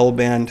quad-pole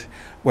L-band,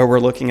 where we're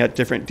looking at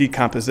different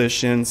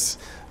decompositions,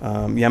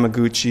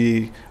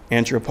 Yamaguchi,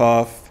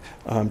 Andropov,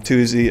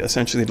 Tuzi,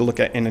 essentially to look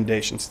at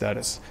inundation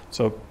status.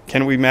 So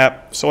can we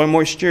map soil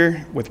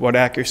moisture? With what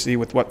accuracy?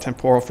 With what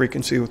temporal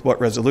frequency? With what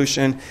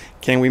resolution?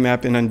 Can we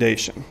map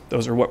inundation?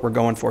 Those are what we're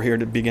going for here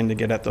to begin to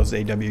get at those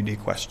AWD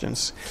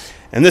questions.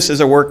 And this is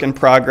a work in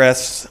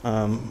progress.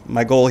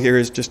 My goal here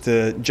is just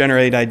to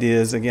generate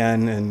ideas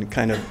again and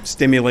kind of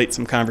stimulate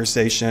some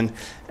conversation.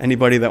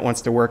 Anybody that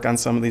wants to work on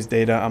some of these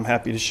data, I'm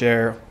happy to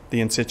share the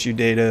in situ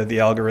data, the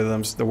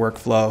algorithms, the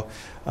workflow.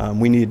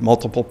 We need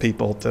multiple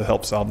people to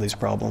help solve these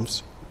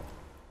problems.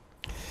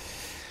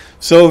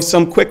 So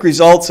some quick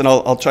results, and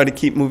I'll try to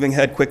keep moving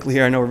ahead quickly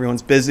here. I know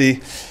everyone's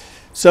busy.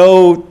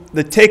 So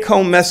the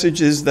take-home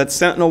message is that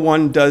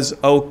Sentinel-1 does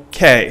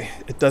okay.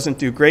 It doesn't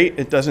do great,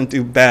 it doesn't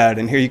do bad.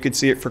 And here you could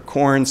see it for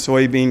corn,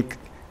 soybean,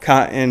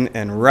 cotton,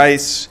 and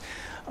rice.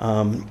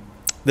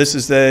 This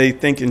is, I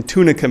think, in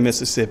Tunica,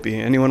 Mississippi.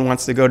 Anyone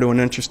wants to go to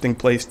an interesting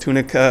place,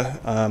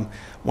 Tunica,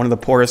 one of the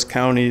poorest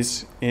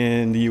counties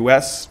in the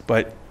U.S.,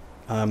 but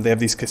they have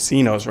these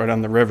casinos right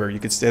on the river. You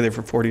could stay there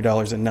for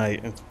 $40 a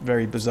night. It's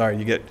very bizarre.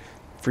 You get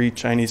free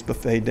Chinese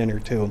buffet dinner,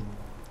 too.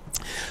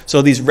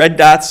 So these red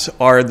dots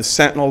are the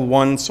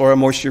Sentinel-1 soil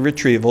moisture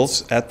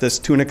retrievals at this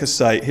Tunica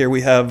site. Here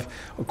we have,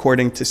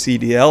 according to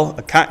CDL,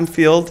 a cotton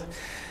field.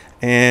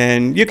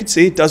 And you can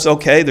see it does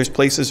okay. There's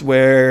places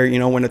where, you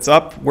know, when it's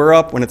up, we're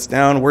up. When it's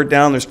down, we're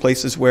down. There's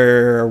places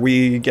where are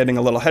we getting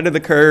a little ahead of the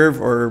curve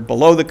or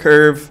below the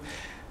curve?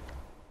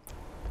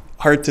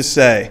 Hard to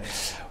say.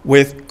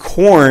 With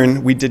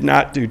corn, we did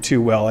not do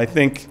too well. I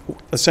think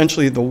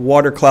essentially the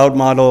water cloud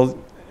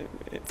model,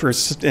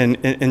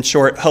 in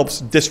short, helps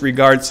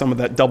disregard some of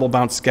that double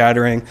bounce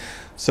scattering.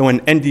 So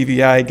when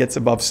NDVI gets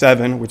above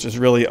 7, which is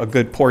really a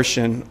good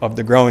portion of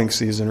the growing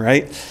season,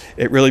 right,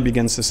 it really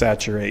begins to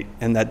saturate,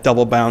 and that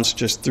double bounce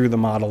just threw the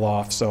model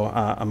off. So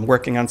I'm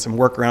working on some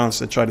workarounds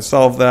to try to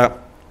solve that.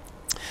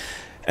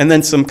 And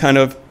then some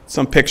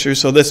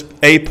pictures. So this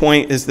A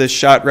point is this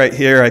shot right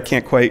here. I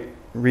can't quite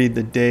read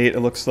the date. It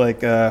looks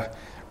like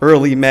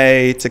early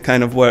May to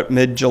kind of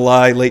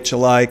mid-July, late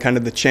July, kind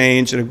of the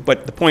change.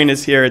 But the point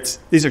is here,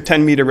 these are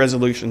 10-meter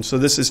resolution, so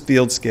this is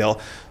field scale.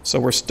 So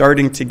we're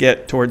starting to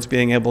get towards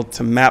being able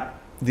to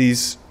map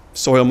these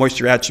soil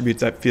moisture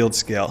attributes at field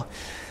scale.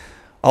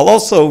 I'll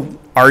also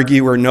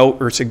argue or note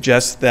or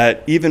suggest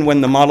that even when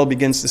the model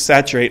begins to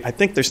saturate, I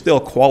think there's still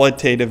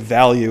qualitative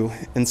value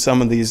in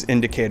some of these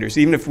indicators.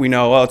 Even if we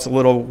know, oh, it's a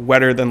little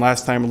wetter than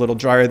last time, a little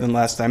drier than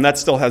last time, that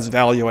still has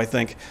value, I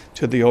think,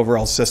 to the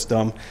overall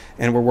system.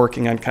 And we're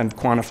working on kind of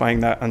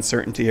quantifying that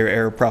uncertainty or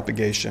error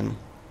propagation.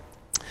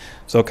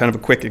 So kind of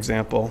a quick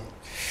example.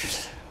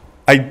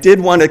 I did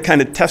want to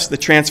kind of test the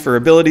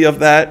transferability of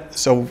that,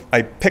 so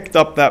I picked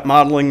up that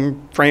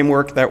modeling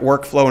framework, that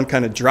workflow, and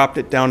kind of dropped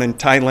it down in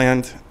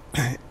Thailand.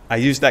 I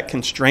used that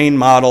constrained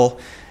model,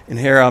 and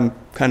here I'm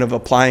kind of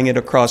applying it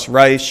across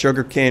rice,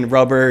 sugarcane,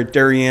 rubber,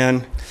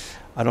 durian.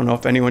 I don't know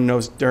if anyone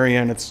knows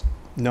durian. It's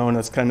known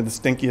as kind of the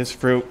stinkiest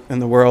fruit in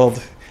the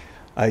world.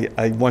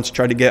 I once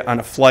tried to get on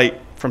a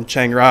flight from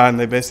Chiang Rai, and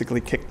they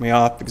basically kicked me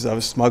off because I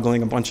was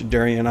smuggling a bunch of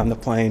durian on the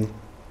plane.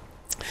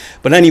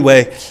 But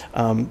anyway,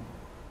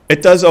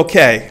 it does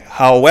okay.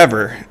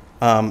 However,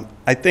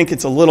 I think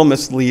it's a little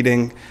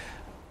misleading.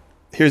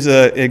 Here's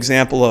an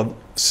example of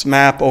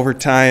SMAP over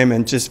time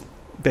and just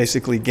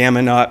basically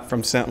gamma naught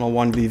from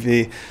Sentinel-1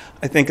 VV.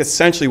 I think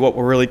essentially what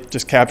we're really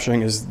just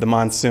capturing is the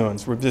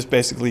monsoons. We're just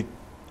basically,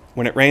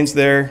 when it rains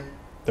there,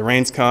 the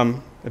rains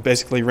come. It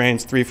basically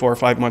rains 3, 4,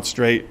 5 months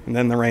straight, and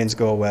then the rains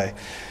go away.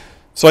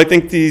 So I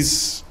think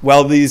these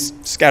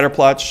scatter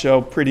plots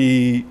show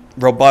pretty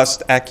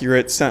robust,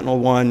 accurate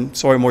Sentinel-1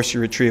 soil moisture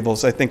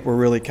retrievals. I think we're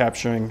really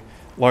capturing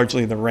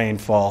largely the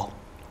rainfall.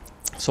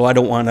 So I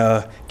don't want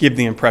to give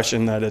the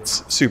impression that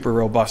it's super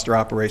robust or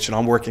operational.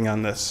 I'm working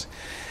on this.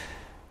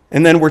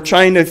 And then we're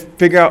trying to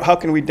figure out how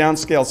can we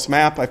downscale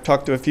SMAP. I've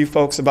talked to a few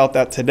folks about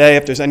that today.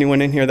 If there's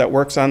anyone in here that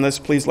works on this,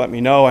 please let me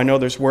know. I know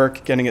there's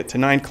work getting it to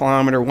 9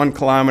 kilometer, 1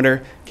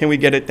 kilometer. Can we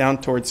get it down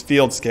towards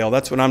field scale?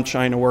 That's what I'm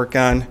trying to work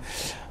on.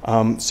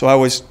 So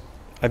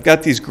I've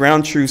got these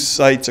ground truth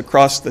sites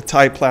across the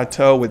Thai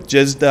Plateau with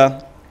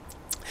JISDA.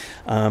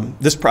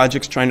 This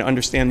project's trying to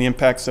understand the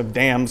impacts of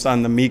dams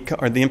on the Mekong,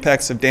 or the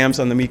impacts of dams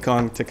on the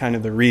Mekong to kind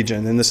of the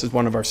region, and this is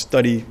one of our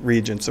study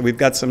regions. So we've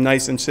got some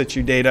nice in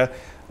situ data.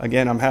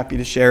 Again, I'm happy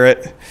to share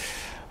it.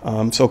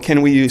 So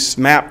can we use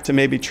SMAP to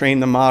maybe train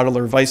the model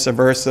or vice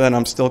versa? And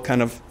I'm still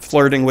kind of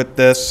flirting with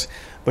this,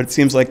 but it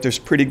seems like there's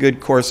pretty good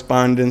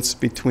correspondence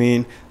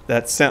between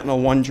that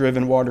Sentinel-1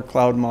 driven water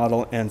cloud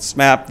model and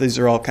SMAP. These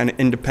are all kind of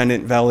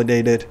independent,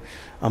 validated,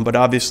 but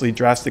obviously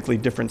drastically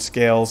different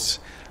scales.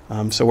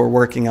 So we're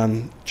working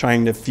on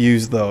trying to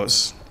fuse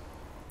those.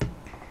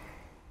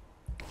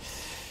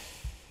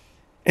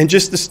 And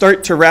just to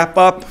start to wrap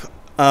up,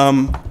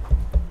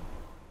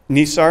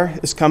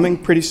 NESAR is coming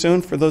pretty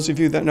soon. For those of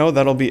you that know,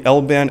 that'll be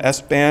L-band,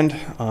 S-band.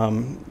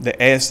 The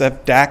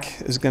ASF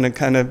DAC is going to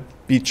kind of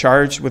be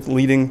charged with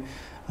leading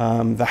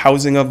the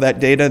housing of that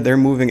data. They're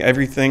moving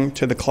everything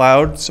to the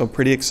cloud, so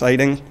pretty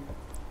exciting.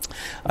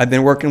 I've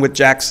been working with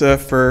JAXA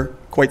for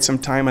quite some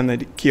time on the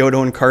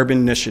Kyoto and Carbon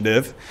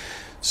Initiative.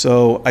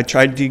 So I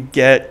tried to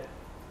get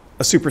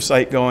a super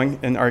site going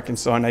in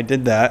Arkansas, and I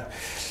did that,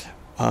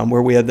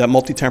 where we had that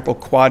multi-temporal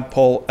quad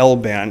pole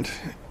L-band.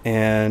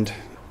 And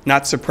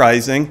not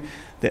surprising,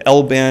 the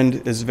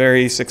L-band is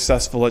very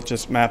successful at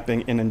just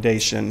mapping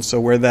inundation. So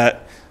where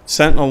that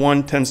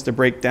Sentinel-1 tends to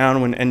break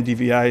down when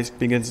NDVI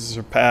begins to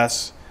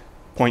surpass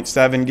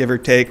 0.7, give or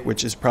take,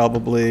 which is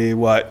probably,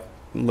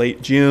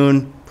 late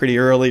June, pretty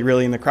early,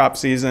 really, in the crop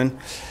season.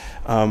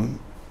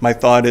 My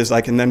thought is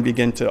I can then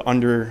begin to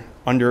underlie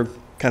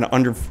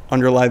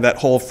that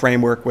whole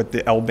framework with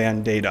the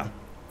L-band data.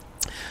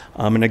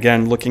 And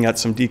again, looking at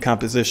some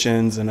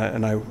decompositions, and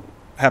I'm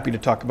happy to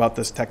talk about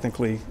this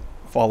technically,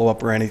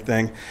 follow-up or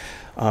anything.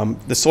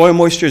 The soil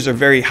moistures are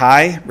very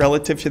high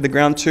relative to the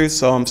ground truth,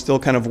 so I'm still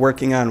kind of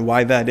working on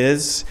why that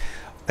is.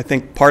 I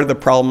think part of the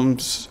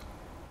problems,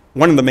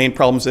 one of the main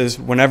problems is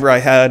whenever I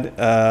had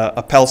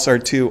a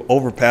Pelsar 2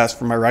 overpass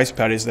for my rice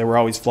paddies, they were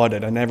always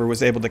flooded. I never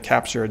was able to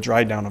capture a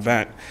dry down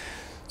event.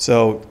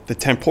 So the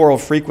temporal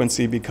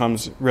frequency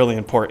becomes really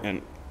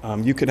important.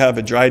 You could have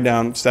a dry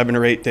down 7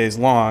 or 8 days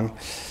long.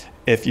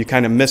 If you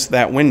kind of miss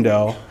that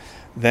window,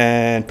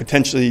 then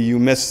potentially you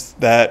miss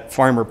that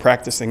farmer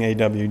practicing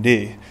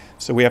AWD.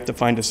 So we have to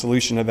find a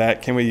solution to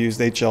that. Can we use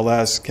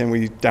HLS? Can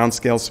we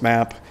downscale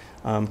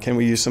SMAP? Can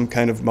we use some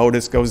kind of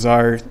Modus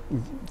Gozar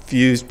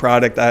fused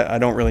product? I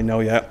don't really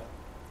know yet.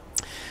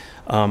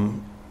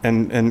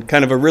 And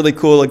kind of a really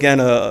cool, again,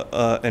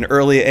 an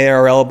early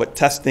ARL, but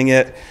testing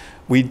it.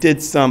 We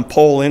did some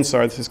pole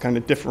INSAR. This is kind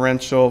of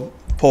differential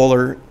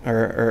polar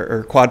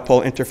or quad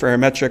pole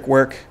interferometric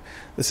work.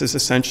 This is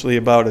essentially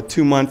about a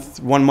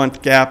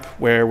 1-month gap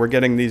where we're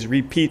getting these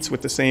repeats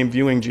with the same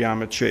viewing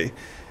geometry.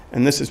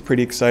 And this is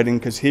pretty exciting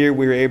because here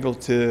we were able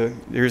to,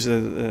 there's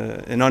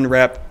an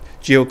unwrapped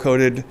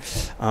geocoded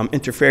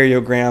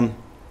interferogram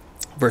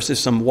versus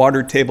some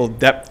water table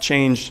depth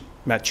change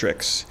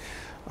metrics.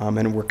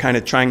 And we're kind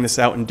of trying this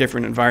out in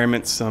different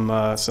environments, some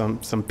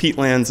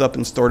peatlands up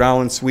in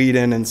Stordalen,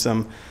 Sweden, and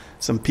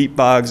some peat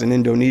bogs in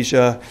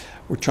Indonesia.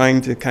 We're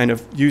trying to kind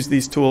of use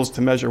these tools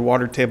to measure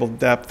water table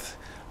depth.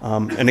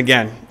 And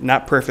again,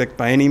 not perfect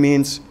by any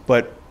means,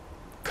 but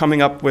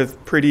coming up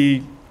with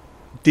pretty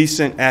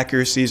decent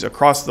accuracies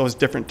across those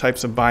different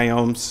types of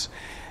biomes.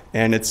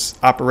 And it's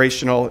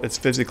operational, it's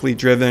physically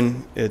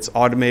driven, it's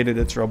automated,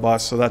 it's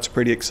robust, so that's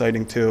pretty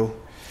exciting too.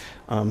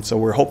 So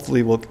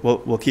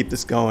we'll keep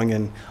this going,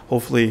 and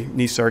hopefully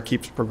NESAR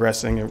keeps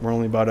progressing. We're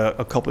only about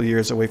a couple of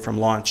years away from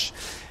launch.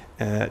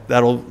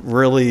 That'll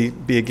really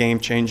be a game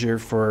changer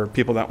for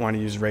people that want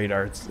to use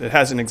radar. It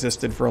hasn't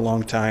existed for a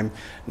long time.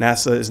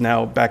 NASA is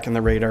now back in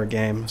the radar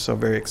game, so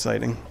very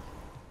exciting.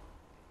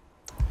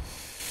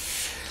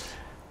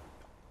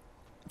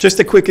 Just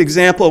a quick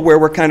example of where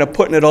we're kind of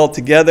putting it all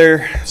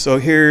together. So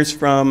here's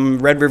from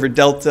Red River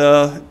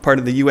Delta, part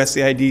of the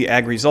USAID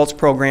Ag Results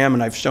Program,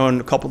 and I've shown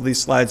a couple of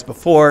these slides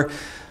before,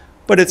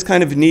 but it's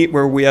kind of neat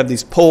where we have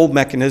these pull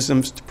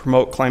mechanisms to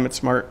promote climate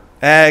smart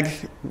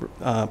ag.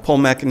 Pull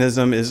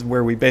mechanism is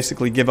where we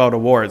basically give out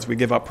awards, we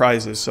give out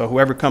prizes. So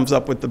whoever comes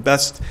up with the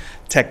best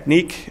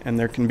technique, and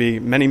there can be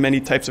many,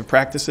 many types of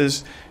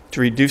practices to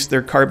reduce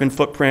their carbon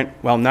footprint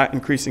while not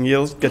increasing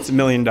yields, gets $1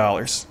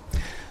 million.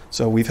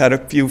 So we've had a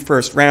few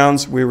first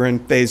rounds. We were in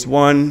phase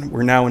 1.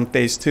 We're now in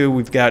phase 2.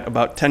 We've got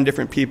about 10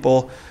 different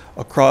people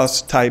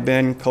across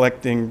Taibin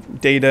collecting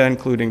data,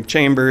 including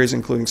chambers,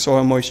 including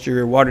soil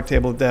moisture, water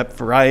table depth,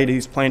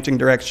 varieties, planting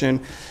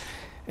direction.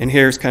 And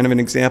here's kind of an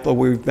example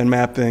where we've been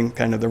mapping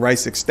kind of the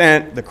rice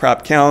extent, the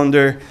crop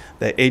calendar,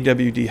 the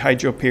AWD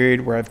hydro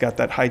period, where I've got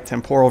that high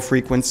temporal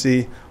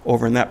frequency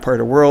over in that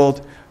part of the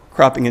world,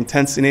 cropping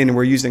intensity, and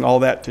we're using all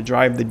that to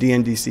drive the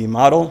DNDC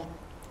model.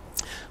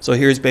 So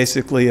here's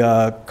basically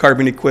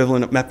carbon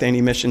equivalent of methane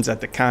emissions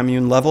at the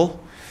commune level.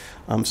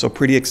 So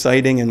pretty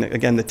exciting. And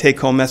again, the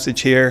take-home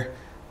message here,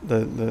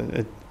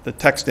 the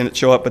text didn't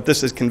show up, but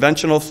this is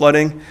conventional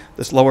flooding.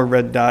 This lower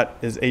red dot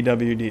is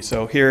AWD.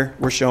 So here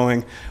we're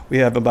showing we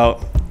have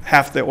about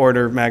half the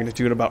order of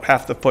magnitude, about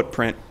half the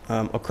footprint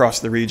across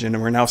the region.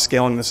 And we're now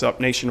scaling this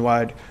up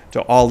nationwide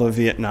to all of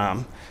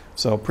Vietnam.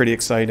 So pretty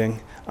exciting.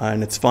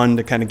 And it's fun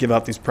to kind of give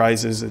out these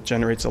prizes. It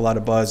generates a lot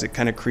of buzz. It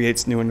kind of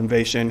creates new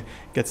innovation,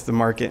 gets the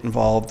market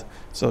involved.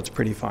 So it's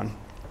pretty fun.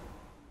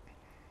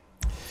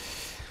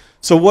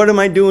 So what am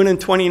I doing in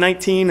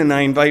 2019? And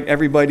I invite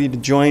everybody to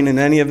join in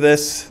any of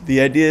this.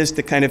 The idea is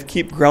to kind of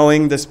keep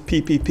growing this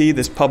PPP,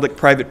 this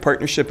public-private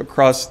partnership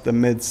across the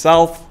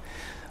Mid-South.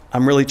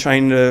 I'm really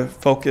trying to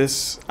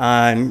focus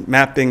on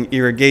mapping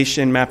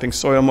irrigation, mapping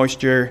soil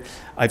moisture.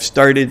 I've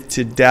started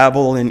to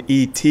dabble in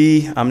ET.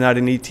 I'm not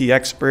an ET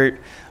expert.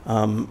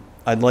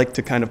 I'd like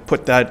to kind of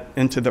put that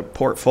into the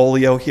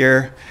portfolio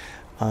here.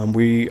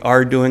 We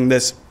are doing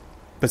this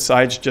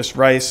besides just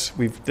rice,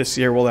 this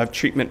year we'll have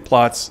treatment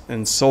plots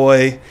in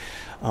soy,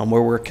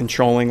 where we're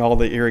controlling all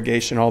the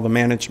irrigation, all the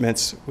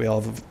managements. We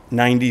have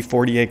 90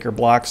 40-acre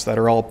blocks that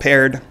are all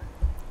paired.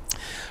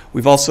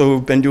 We've also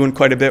been doing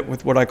quite a bit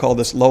with what I call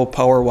this low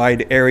power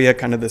wide area,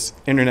 kind of this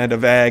Internet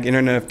of Ag,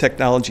 Internet of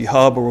Technology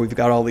hub, where we've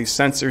got all these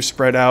sensors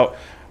spread out.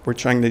 We're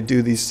trying to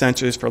do these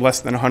sensors for less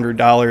than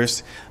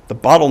 $100. The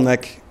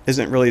bottleneck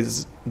isn't really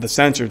the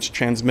sensor, it's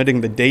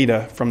transmitting the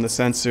data from the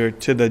sensor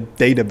to the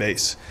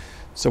database.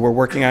 So we're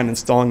working on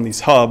installing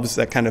these hubs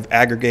that kind of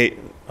aggregate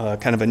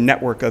kind of a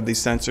network of these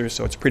sensors,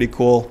 so it's pretty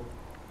cool.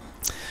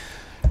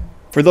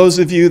 For those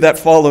of you that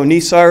follow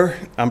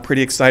NISAR, I'm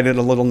pretty excited,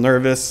 a little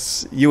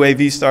nervous.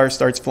 UAV STAR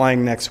starts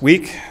flying next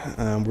week.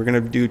 We're going to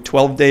do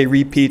 12-day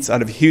repeats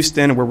out of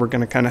Houston, where we're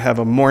going to kind of have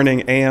a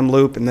morning AM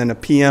loop and then a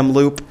PM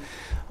loop.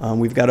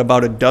 We've got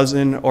about a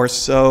dozen or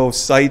so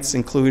sites,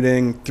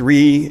 including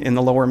 3 in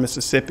the lower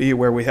Mississippi,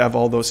 where we have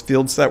all those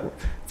field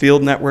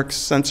network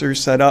sensors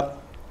set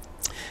up.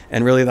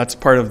 And really that's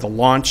part of the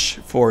launch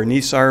for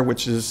NISAR,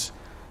 which is,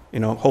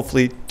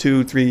 hopefully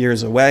 2-3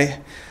 years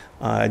away.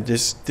 I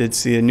just did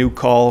see a new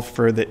call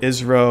for the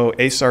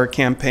ISRO SAR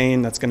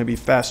campaign that's going to be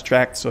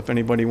fast-tracked, so if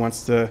anybody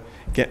wants to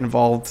get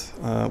involved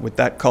with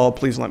that call,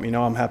 please let me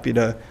know. I'm happy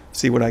to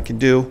see what I can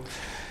do.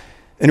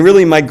 And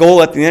really my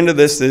goal at the end of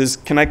this is,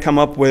 can I come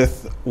up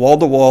with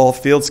wall-to-wall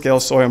field-scale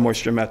soil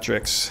moisture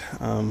metrics?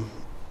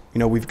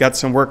 We've got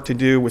some work to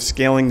do with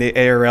scaling the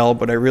ARL,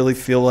 but I really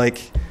feel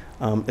like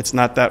it's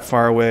not that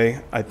far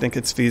away. I think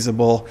it's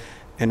feasible,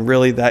 and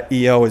really that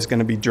EO is going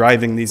to be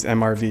driving these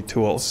MRV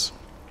tools.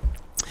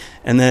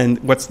 And then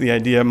what's the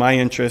idea? My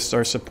interests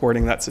are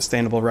supporting that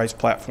sustainable rice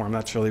platform.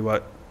 That's really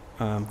what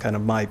kind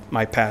of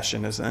my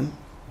passion is in.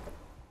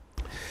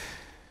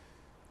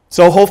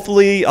 So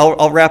hopefully,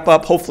 I'll wrap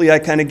up. Hopefully I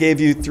kind of gave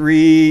you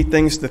 3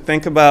 things to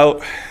think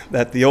about,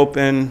 that the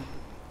open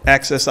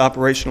access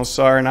operational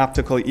SAR and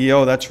optical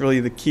EO, that's really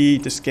the key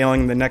to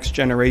scaling the next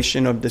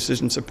generation of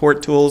decision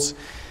support tools.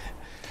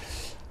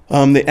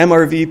 The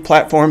MRV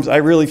platforms, I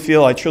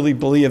truly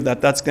believe that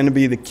that's going to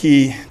be the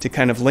key to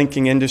kind of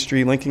linking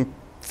industry, linking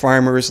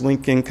farmers,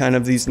 linking kind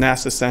of these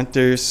NASA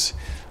centers,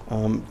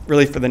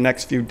 really for the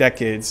next few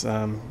decades.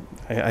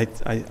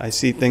 I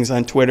see things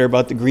on Twitter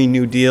about the Green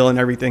New Deal and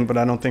everything, but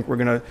I don't think we're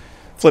going to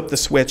flip the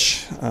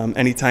switch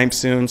anytime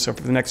soon. So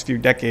for the next few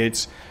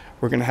decades,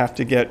 we're going to have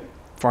to get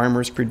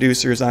farmers,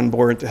 producers on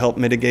board to help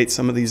mitigate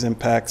some of these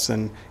impacts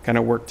and kind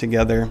of work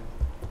together.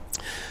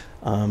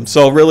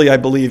 So really, I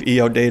believe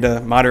EO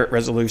data, moderate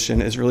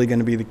resolution, is really going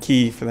to be the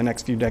key for the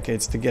next few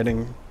decades to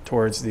getting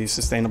towards these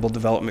sustainable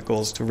development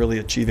goals, to really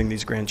achieving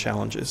these grand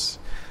challenges.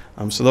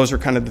 So those are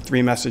kind of the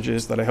 3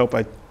 messages that I hope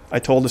I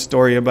told a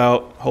story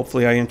about.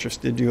 Hopefully I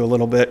interested you a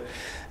little bit.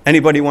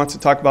 Anybody wants to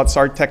talk about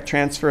SAR tech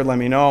transfer, let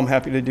me know. I'm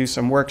happy to do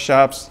some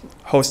workshops,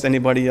 host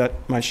anybody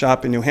at my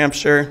shop in New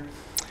Hampshire.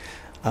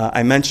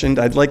 I mentioned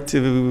I'd like to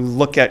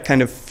look at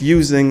kind of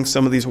fusing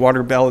some of these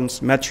water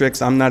balance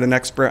metrics. I'm not an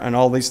expert on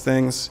all these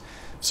things.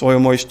 Soil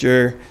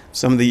moisture,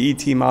 some of the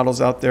ET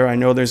models out there. I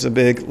know there's a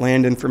big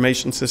land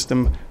information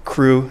system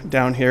crew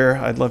down here.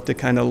 I'd love to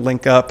kind of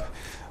link up.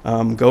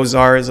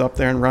 GOZAR is up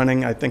there and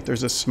running. I think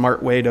there's a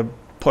smart way to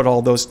put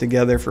all those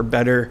together for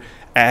better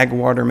ag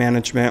water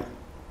management.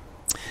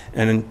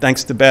 And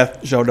thanks to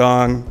Beth,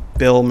 Jodong,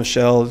 Bill,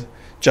 Michelle,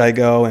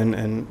 Jigo,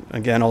 and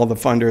again, all the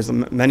funders,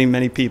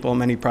 many people,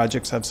 many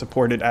projects have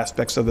supported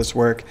aspects of this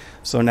work.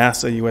 So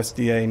NASA,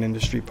 USDA, and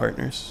industry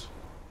partners.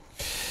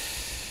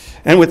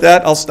 And with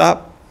that, I'll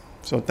stop.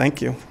 So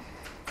thank you.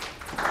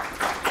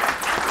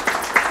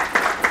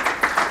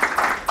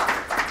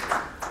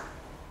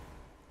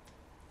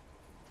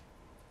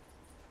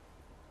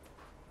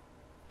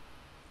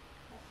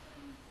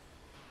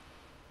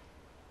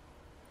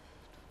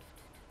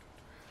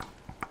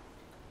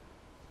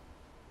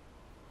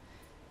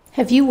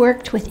 Have you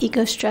worked with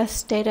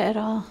eco-stress data at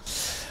all?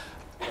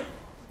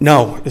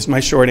 No, is my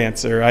short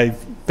answer.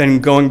 I've been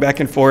going back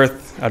and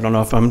forth. I don't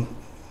know if I'm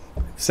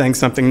saying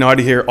something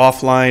naughty here,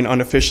 offline,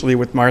 unofficially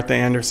with Martha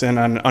Anderson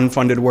on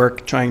unfunded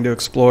work, trying to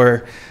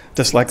explore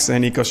dyslexia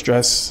and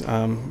eco-stress.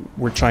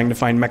 We're trying to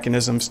find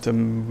mechanisms to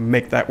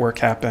make that work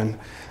happen.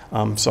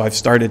 So I've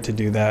started to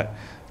do that.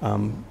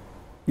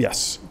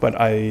 Yes,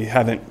 but I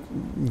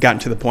haven't gotten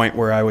to the point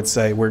where I would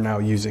say we're now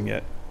using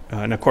it.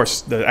 And of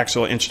course, the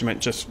actual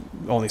instrument just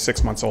only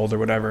 6 months old or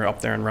whatever,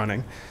 up there and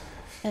running.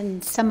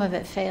 And some of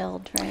it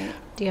failed, right?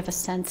 Do you have a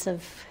sense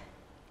of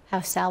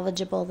how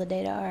salvageable the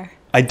data are?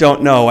 I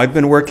don't know. I've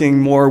been working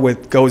more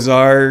with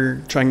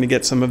GOZAR, trying to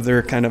get some of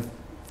their kind of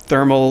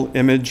thermal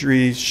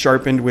imagery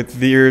sharpened with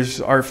VIIR's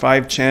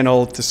R5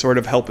 channel to sort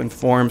of help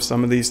inform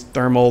some of these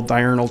thermal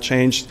diurnal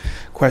change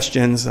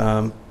questions.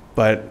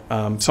 But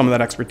some of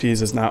that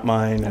expertise is not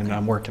mine, and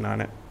I'm working on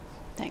it.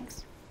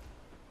 Thanks.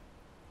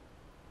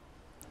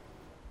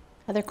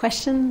 Other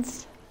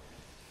questions?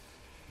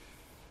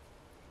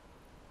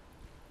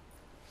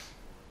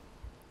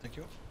 Thank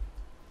you.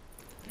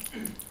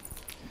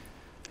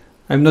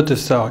 I'm not a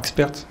SAR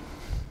expert,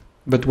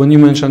 but when you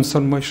mention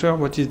soil moisture,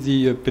 what is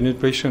the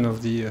penetration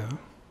of the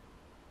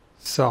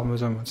SAR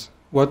measurements?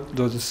 What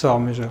does the SAR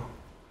measure?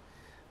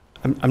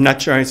 I'm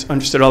not sure I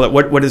understood all that.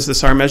 What is the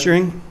SAR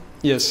measuring?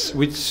 Yes,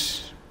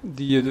 which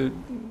the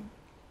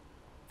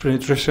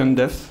penetration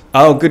depth?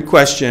 Oh, good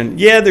question.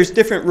 Yeah, there's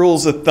different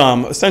rules of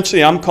thumb.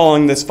 Essentially, I'm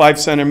calling this 5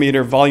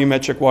 centimeter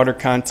volumetric water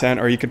content,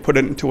 or you could put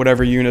it into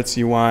whatever units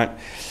you want.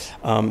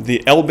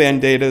 The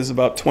L-band data is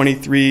about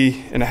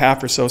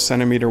 23.5 or so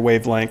centimeter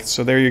wavelength.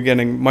 So there you're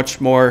getting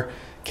much more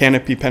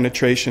canopy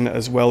penetration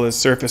as well as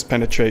surface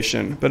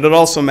penetration. But it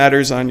also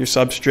matters on your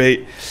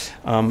substrate.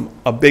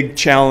 A big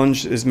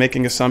challenge is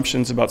making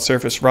assumptions about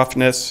surface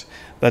roughness.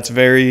 That's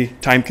very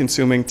time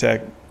consuming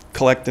to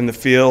collect in the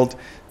field.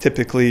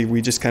 Typically,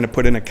 we just kind of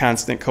put in a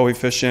constant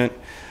coefficient.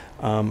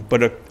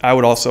 But I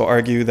would also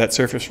argue that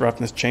surface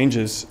roughness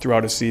changes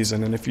throughout a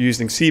season. And if you're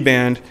using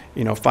C-band,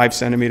 5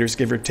 centimeters,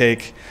 give or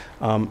take,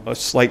 a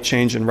slight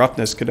change in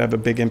roughness could have a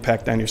big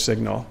impact on your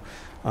signal.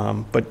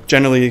 But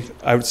generally,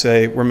 I would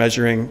say we're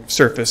measuring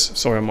surface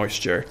soil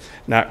moisture,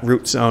 not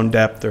root zone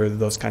depth or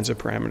those kinds of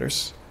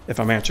parameters, if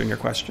I'm answering your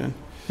question.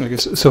 Okay,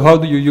 so how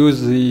do you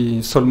use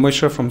the soil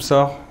moisture from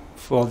SAR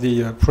for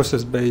the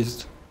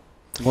process-based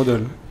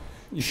model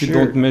if you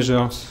don't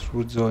measure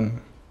root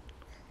zone?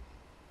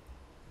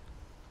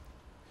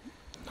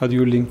 How do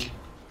you link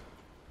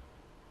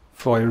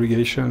for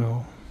irrigation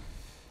or?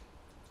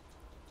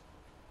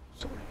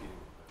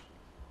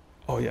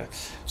 Oh, yeah.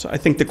 So I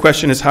think the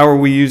question is, how are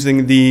we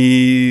using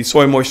the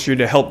soil moisture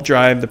to help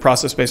drive the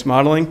process-based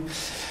modeling?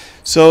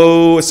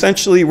 So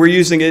essentially, we're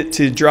using it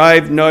to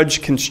drive,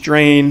 nudge,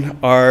 constrain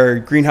our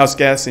greenhouse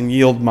gas and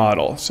yield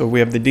model. So we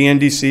have the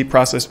DNDC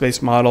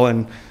process-based model,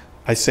 and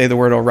I say the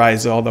word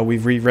ORISA, although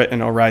we've rewritten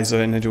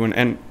ORISA into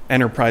an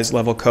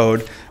enterprise-level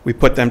code. We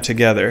put them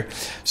together.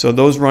 So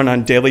those run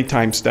on daily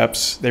time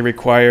steps. They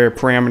require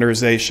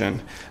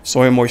parameterization.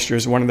 Soil moisture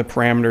is one of the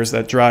parameters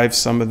that drives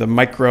some of the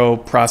micro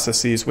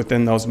processes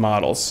within those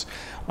models.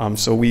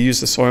 So we use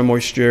the soil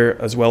moisture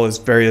as well as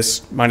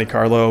various Monte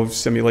Carlo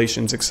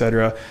simulations, et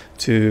cetera,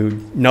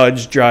 to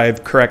nudge,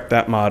 drive, correct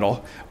that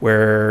model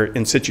where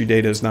in situ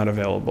data is not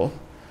available.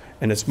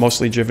 And it's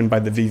mostly driven by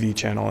the VV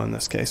channel in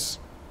this case.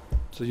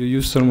 So you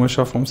use soil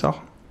moisture from SAR?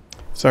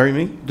 Sorry,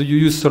 me? Do you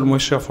use soil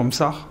moisture from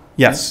SAR?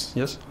 Yes.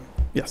 Yes?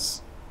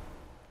 Yes.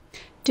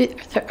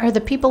 Are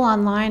the people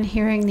online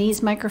hearing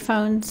these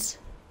microphones?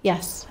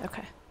 Yes,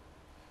 okay.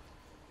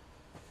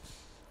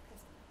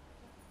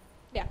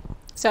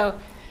 So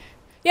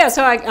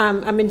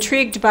I'm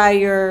intrigued by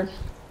your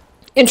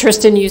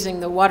interest in using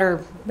the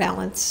water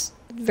balance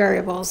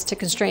variables to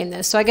constrain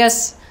this. So I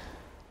guess,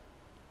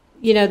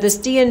 this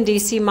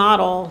DNDC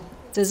model,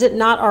 does it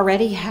not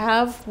already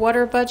have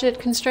water budget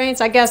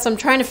constraints? I guess I'm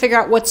trying to figure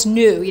out what's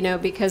new,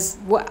 because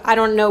I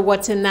don't know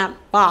what's in that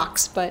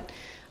box, but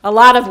a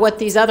lot of what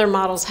these other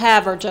models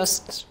have are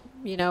just,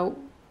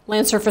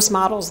 land surface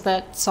models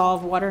that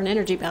solve water and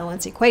energy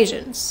balance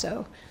equations.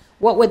 So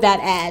what would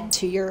that add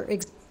to your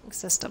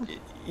system?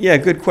 Yeah,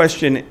 good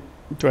question.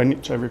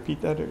 Should I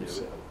repeat that? Or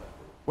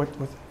what?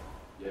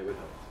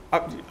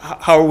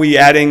 How are we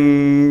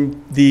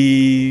adding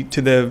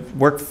to the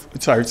work?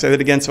 Sorry, say that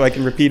again so I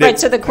can repeat it. Right.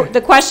 So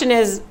the question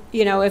is,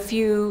 if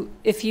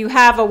you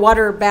have a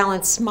water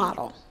balance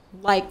model,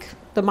 like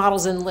the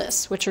models in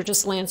LIST, which are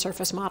just land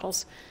surface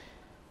models,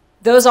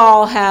 those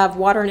all have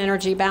water and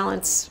energy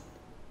balance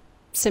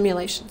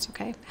simulations.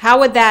 Okay. How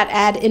would that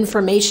add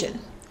information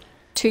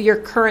to your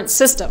current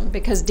system?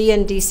 Because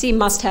DNDC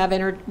must have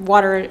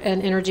water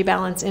and energy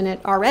balance in it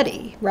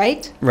already,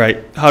 right?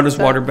 Right. How does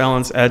water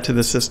balance add to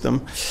the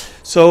system?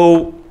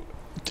 So,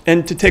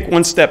 and to take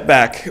one step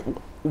back,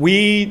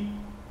 we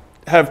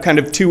have kind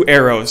of two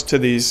arrows to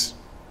these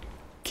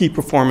key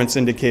performance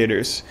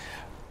indicators.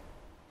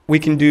 We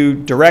can do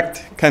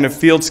direct kind of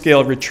field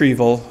scale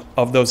retrieval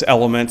of those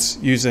elements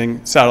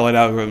using satellite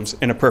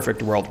algorithms in a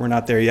perfect world. We're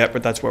not there yet,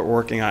 but that's what we're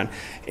working on.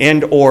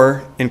 And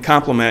or in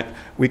complement,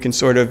 we can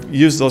sort of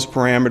use those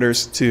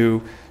parameters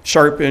to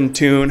sharpen,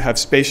 tune, have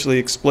spatially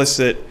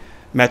explicit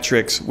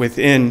metrics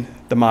within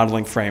the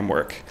modeling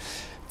framework.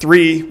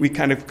 3, we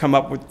kind of come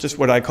up with just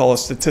what I call a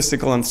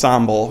statistical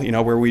ensemble,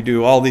 where we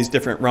do all these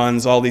different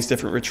runs, all these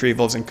different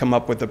retrievals, and come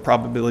up with a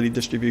probability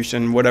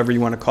distribution, whatever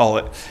you want to call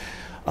it.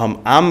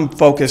 I'm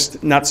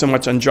focused not so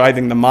much on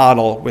driving the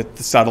model with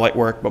the satellite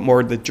work, but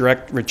more the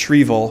direct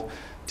retrieval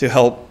to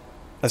help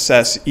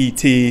assess ET,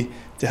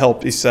 to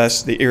help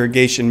assess the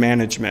irrigation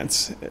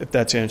management, if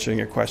that's answering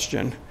your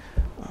question.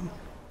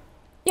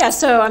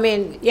 So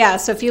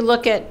if you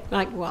look at,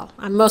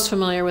 I'm most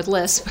familiar with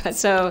LIST, but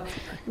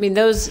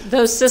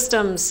those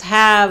systems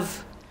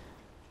have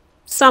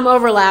some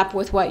overlap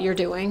with what you're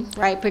doing,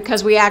 right?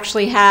 Because we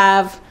actually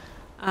have,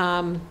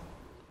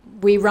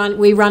 we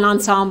run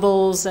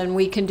ensembles and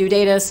we can do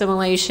data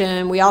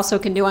assimilation. We also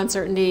can do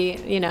uncertainty,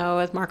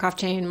 with Markov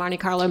chain, Monte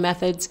Carlo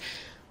methods.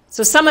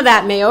 So some of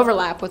that may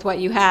overlap with what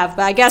you have,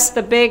 but I guess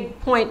the big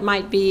point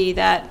might be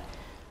that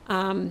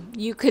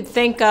you could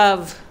think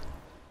of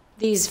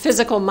these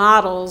physical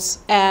models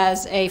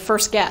as a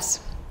first guess.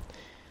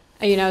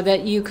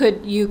 That you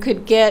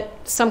could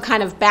get some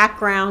kind of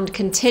background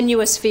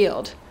continuous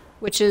field,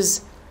 which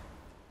is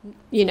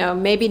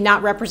maybe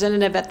not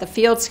representative at the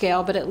field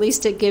scale, but at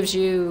least it gives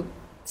you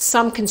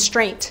some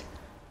constraint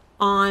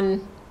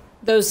on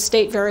those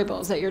state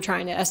variables that you're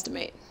trying to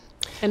estimate.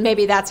 And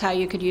maybe that's how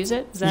you could use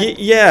it? Is that,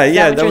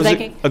 that was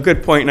a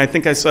good point. And I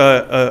think I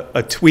saw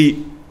a tweet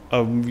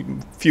a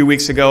few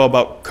weeks ago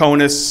about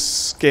CONUS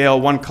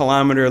scale, 1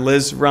 kilometer.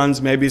 Liz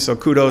runs maybe, so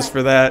kudos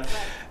for that. Right.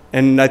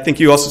 And I think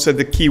you also said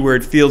the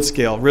keyword field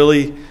scale.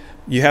 Really,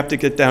 you have to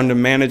get down to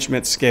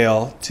management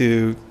scale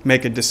to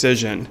make a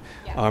decision,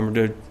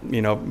 to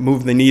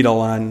move the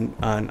needle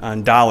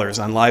on dollars,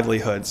 on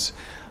livelihoods.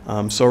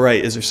 So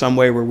right, is there some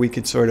way where we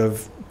could sort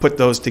of put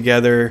those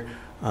together,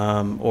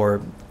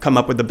 or come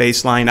up with a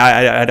baseline?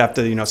 I'd have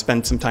to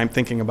spend some time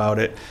thinking about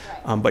it.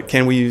 Right. But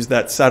can we use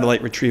that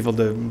satellite retrieval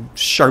to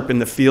sharpen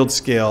the field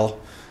scale?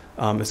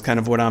 Is kind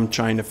of what I'm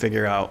trying to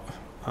figure out.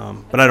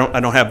 But I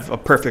don't have a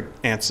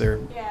perfect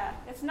answer. Yeah,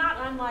 it's not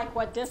unlike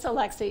what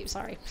dysalexy.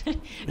 Sorry,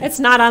 it's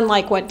not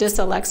unlike what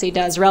dysalexy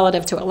does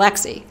relative to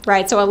Alexi,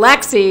 right? So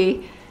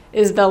Alexi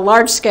is the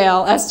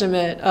large-scale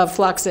estimate of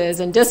fluxes,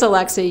 and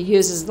dysalexy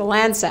uses the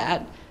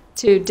Landsat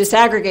to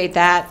disaggregate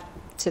that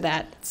to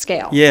that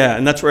scale. Yeah,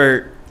 and that's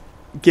where,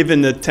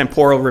 given the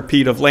temporal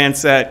repeat of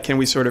Landsat, can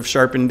we sort of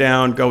sharpen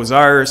down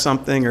GOES-R or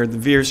something, or the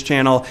VIIRS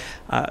channel?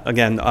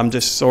 Again, I'm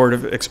just sort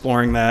of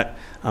exploring that,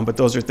 but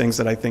those are things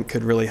that I think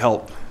could really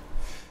help.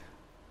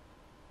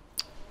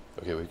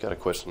 Okay, we've got a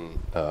question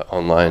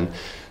online.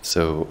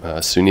 So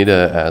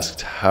Sunita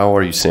asked, how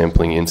are you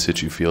sampling in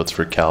situ fields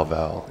for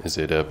CalVal? Is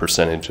it a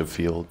percentage of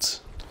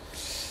fields?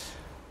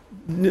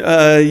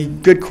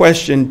 Good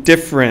question.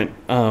 Different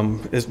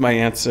is my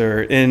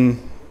answer.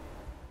 In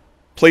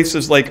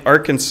places like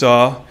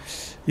Arkansas,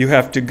 you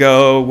have to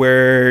go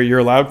where you're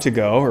allowed to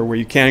go, or where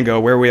you can go,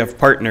 where we have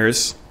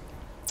partners.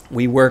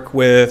 We work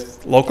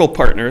with local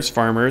partners,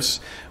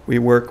 farmers. We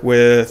work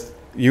with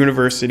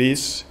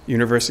universities,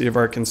 University of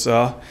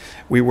Arkansas.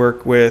 We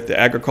work with the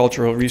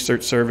Agricultural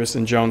Research Service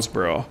in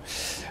Jonesboro.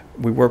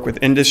 We work with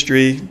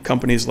industry,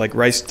 companies like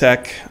Rice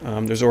Tech.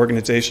 There's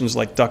organizations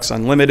like Ducks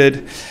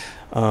Unlimited.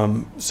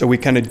 So we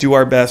kind of do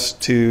our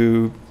best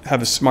to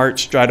have a smart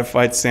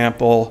stratified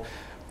sample.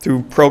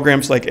 Through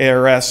programs like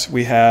ARS,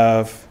 we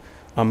have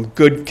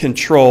good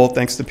control,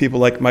 thanks to people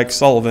like Mike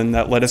Sullivan,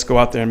 that let us go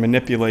out there and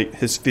manipulate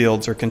his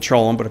fields or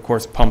control them. But of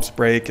course, pumps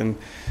break, and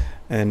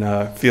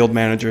field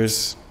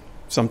managers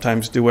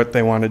sometimes do what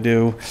they want to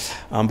do.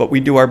 But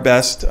we do our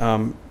best.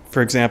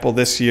 For example,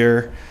 this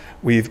year,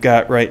 we've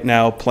got right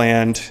now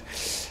planned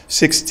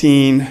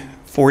 16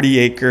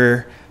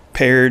 40-acre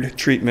paired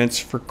treatments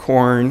for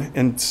corn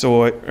and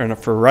soy, or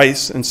for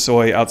rice and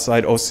soy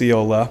outside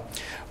Osceola,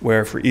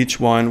 where for each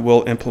one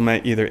we'll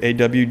implement either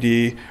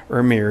AWD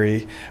or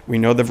MIRI. We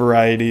know the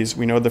varieties,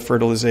 we know the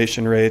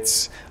fertilization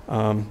rates.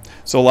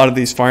 So a lot of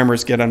these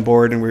farmers get on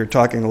board, and we were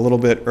talking a little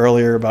bit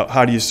earlier about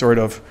how do you sort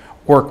of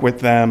work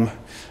with them,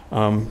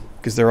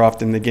 because they're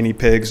often the guinea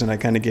pigs, and I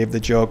kind of gave the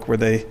joke where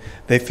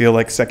they feel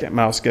like second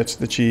mouse gets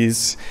the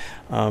cheese.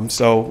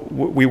 So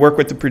we work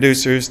with the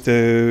producers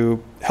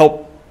to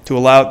help to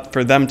allow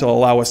for them to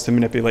allow us to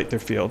manipulate their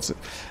fields.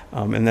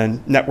 And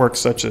then networks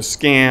such as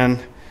SCAN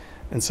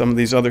and some of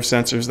these other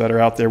sensors that are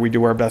out there, we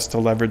do our best to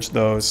leverage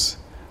those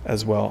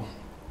as well.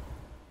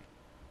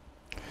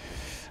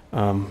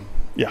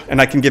 Yeah,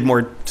 and I can give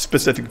more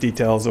specific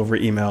details over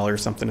email or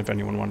something if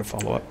anyone wanted to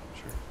follow up.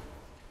 Sure.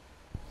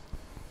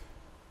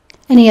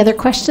 Any other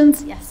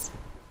questions? Yes.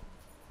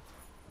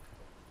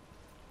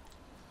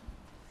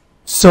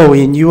 So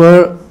in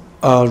your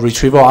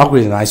retrieval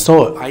algorithm, I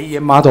saw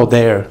IEM model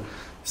there.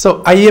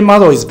 So IEM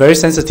model is very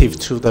sensitive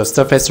to the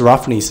surface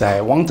roughness. I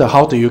wonder,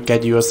 how do you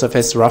get your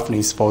surface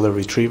roughness for the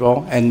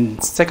retrieval?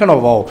 And second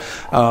of all,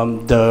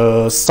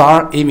 the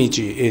SAR image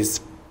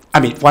is,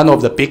 one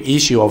of the big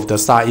issue of the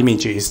SAR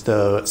image is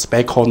the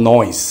spectral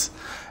noise.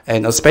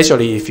 And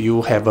especially if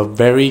you have a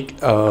very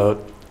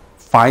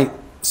fine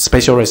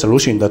spatial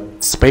resolution, the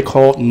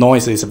spectral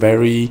noise is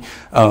very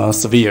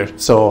severe.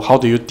 So how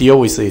do you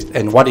deal with it?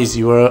 And what is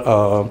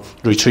your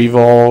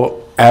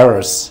retrieval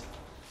errors?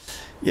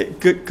 Yeah,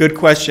 good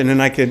question,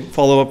 and I could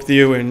follow up with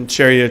you and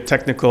share you a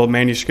technical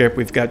manuscript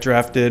we've got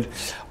drafted.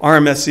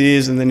 RMSE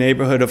is in the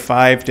neighborhood of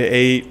 5 to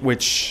 8,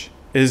 which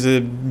is a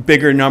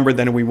bigger number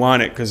than we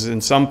want it, because in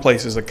some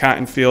places a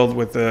cotton field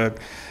with a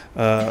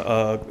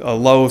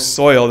low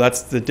soil,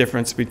 that's the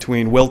difference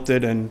between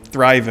wilted and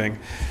thriving.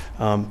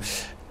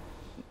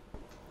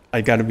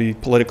 I got to be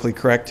politically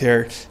correct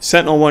here.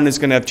 Sentinel-1 is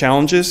going to have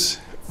challenges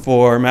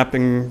for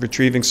mapping,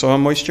 retrieving soil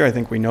moisture. I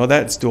think we know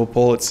that. It's dual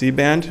pole at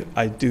C-band.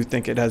 I do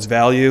think it has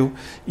value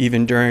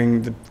even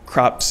during the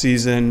crop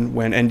season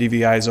when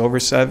NDVI is over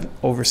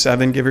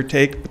 7, give or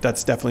take, but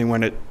that's definitely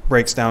when it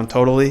breaks down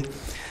totally.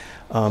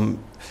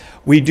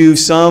 We do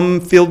some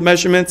field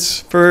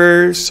measurements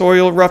for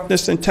soil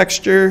roughness and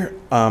texture,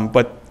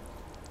 but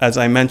as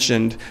I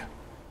mentioned,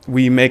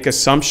 we make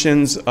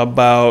assumptions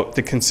about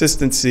the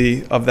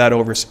consistency of that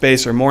over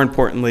space, or more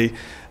importantly,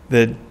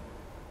 the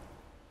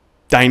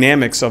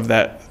dynamics of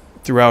that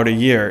throughout a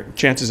year.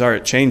 Chances are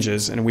it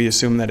changes, and we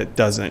assume that it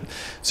doesn't.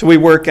 So we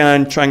work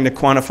on trying to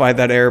quantify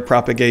that error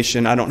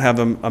propagation. I don't have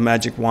a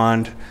magic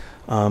wand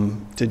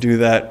to do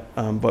that,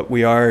 but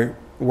we are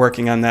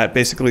working on that.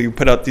 Basically, you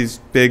put out these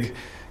big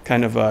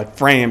kind of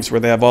frames where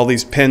they have all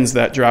these pins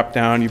that drop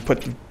down. You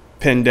put the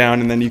pin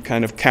down, and then you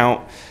kind of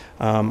count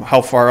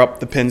how far up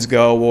the pins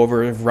go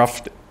over a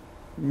rough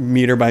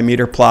meter by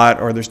meter plot,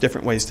 or there's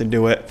different ways to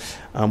do it.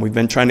 We've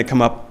been trying to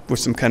come up with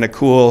some kind of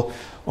cool,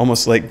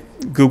 almost like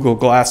Google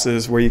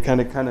glasses, where you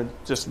kind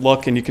of just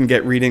look and you can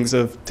get readings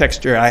of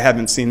texture. I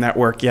haven't seen that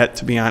work yet,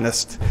 to be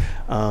honest.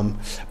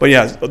 But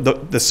yeah,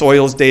 the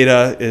soils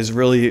data is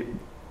really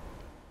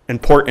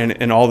important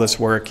in all this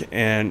work,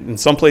 and in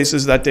some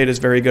places that data is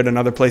very good, in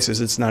other places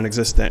it's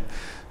non-existent.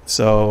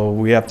 So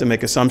we have to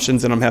make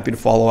assumptions, and I'm happy to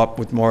follow up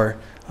with more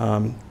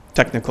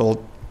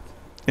technical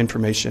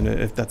information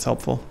if that's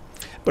helpful.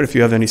 But if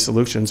you have any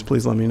solutions,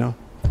 please let me know.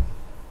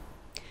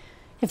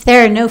 If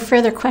there are no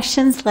further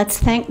questions, let's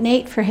thank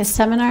Nate for his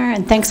seminar,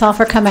 and thanks all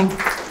for coming.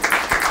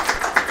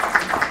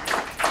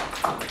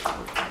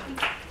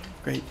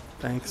 Great,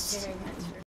 thanks.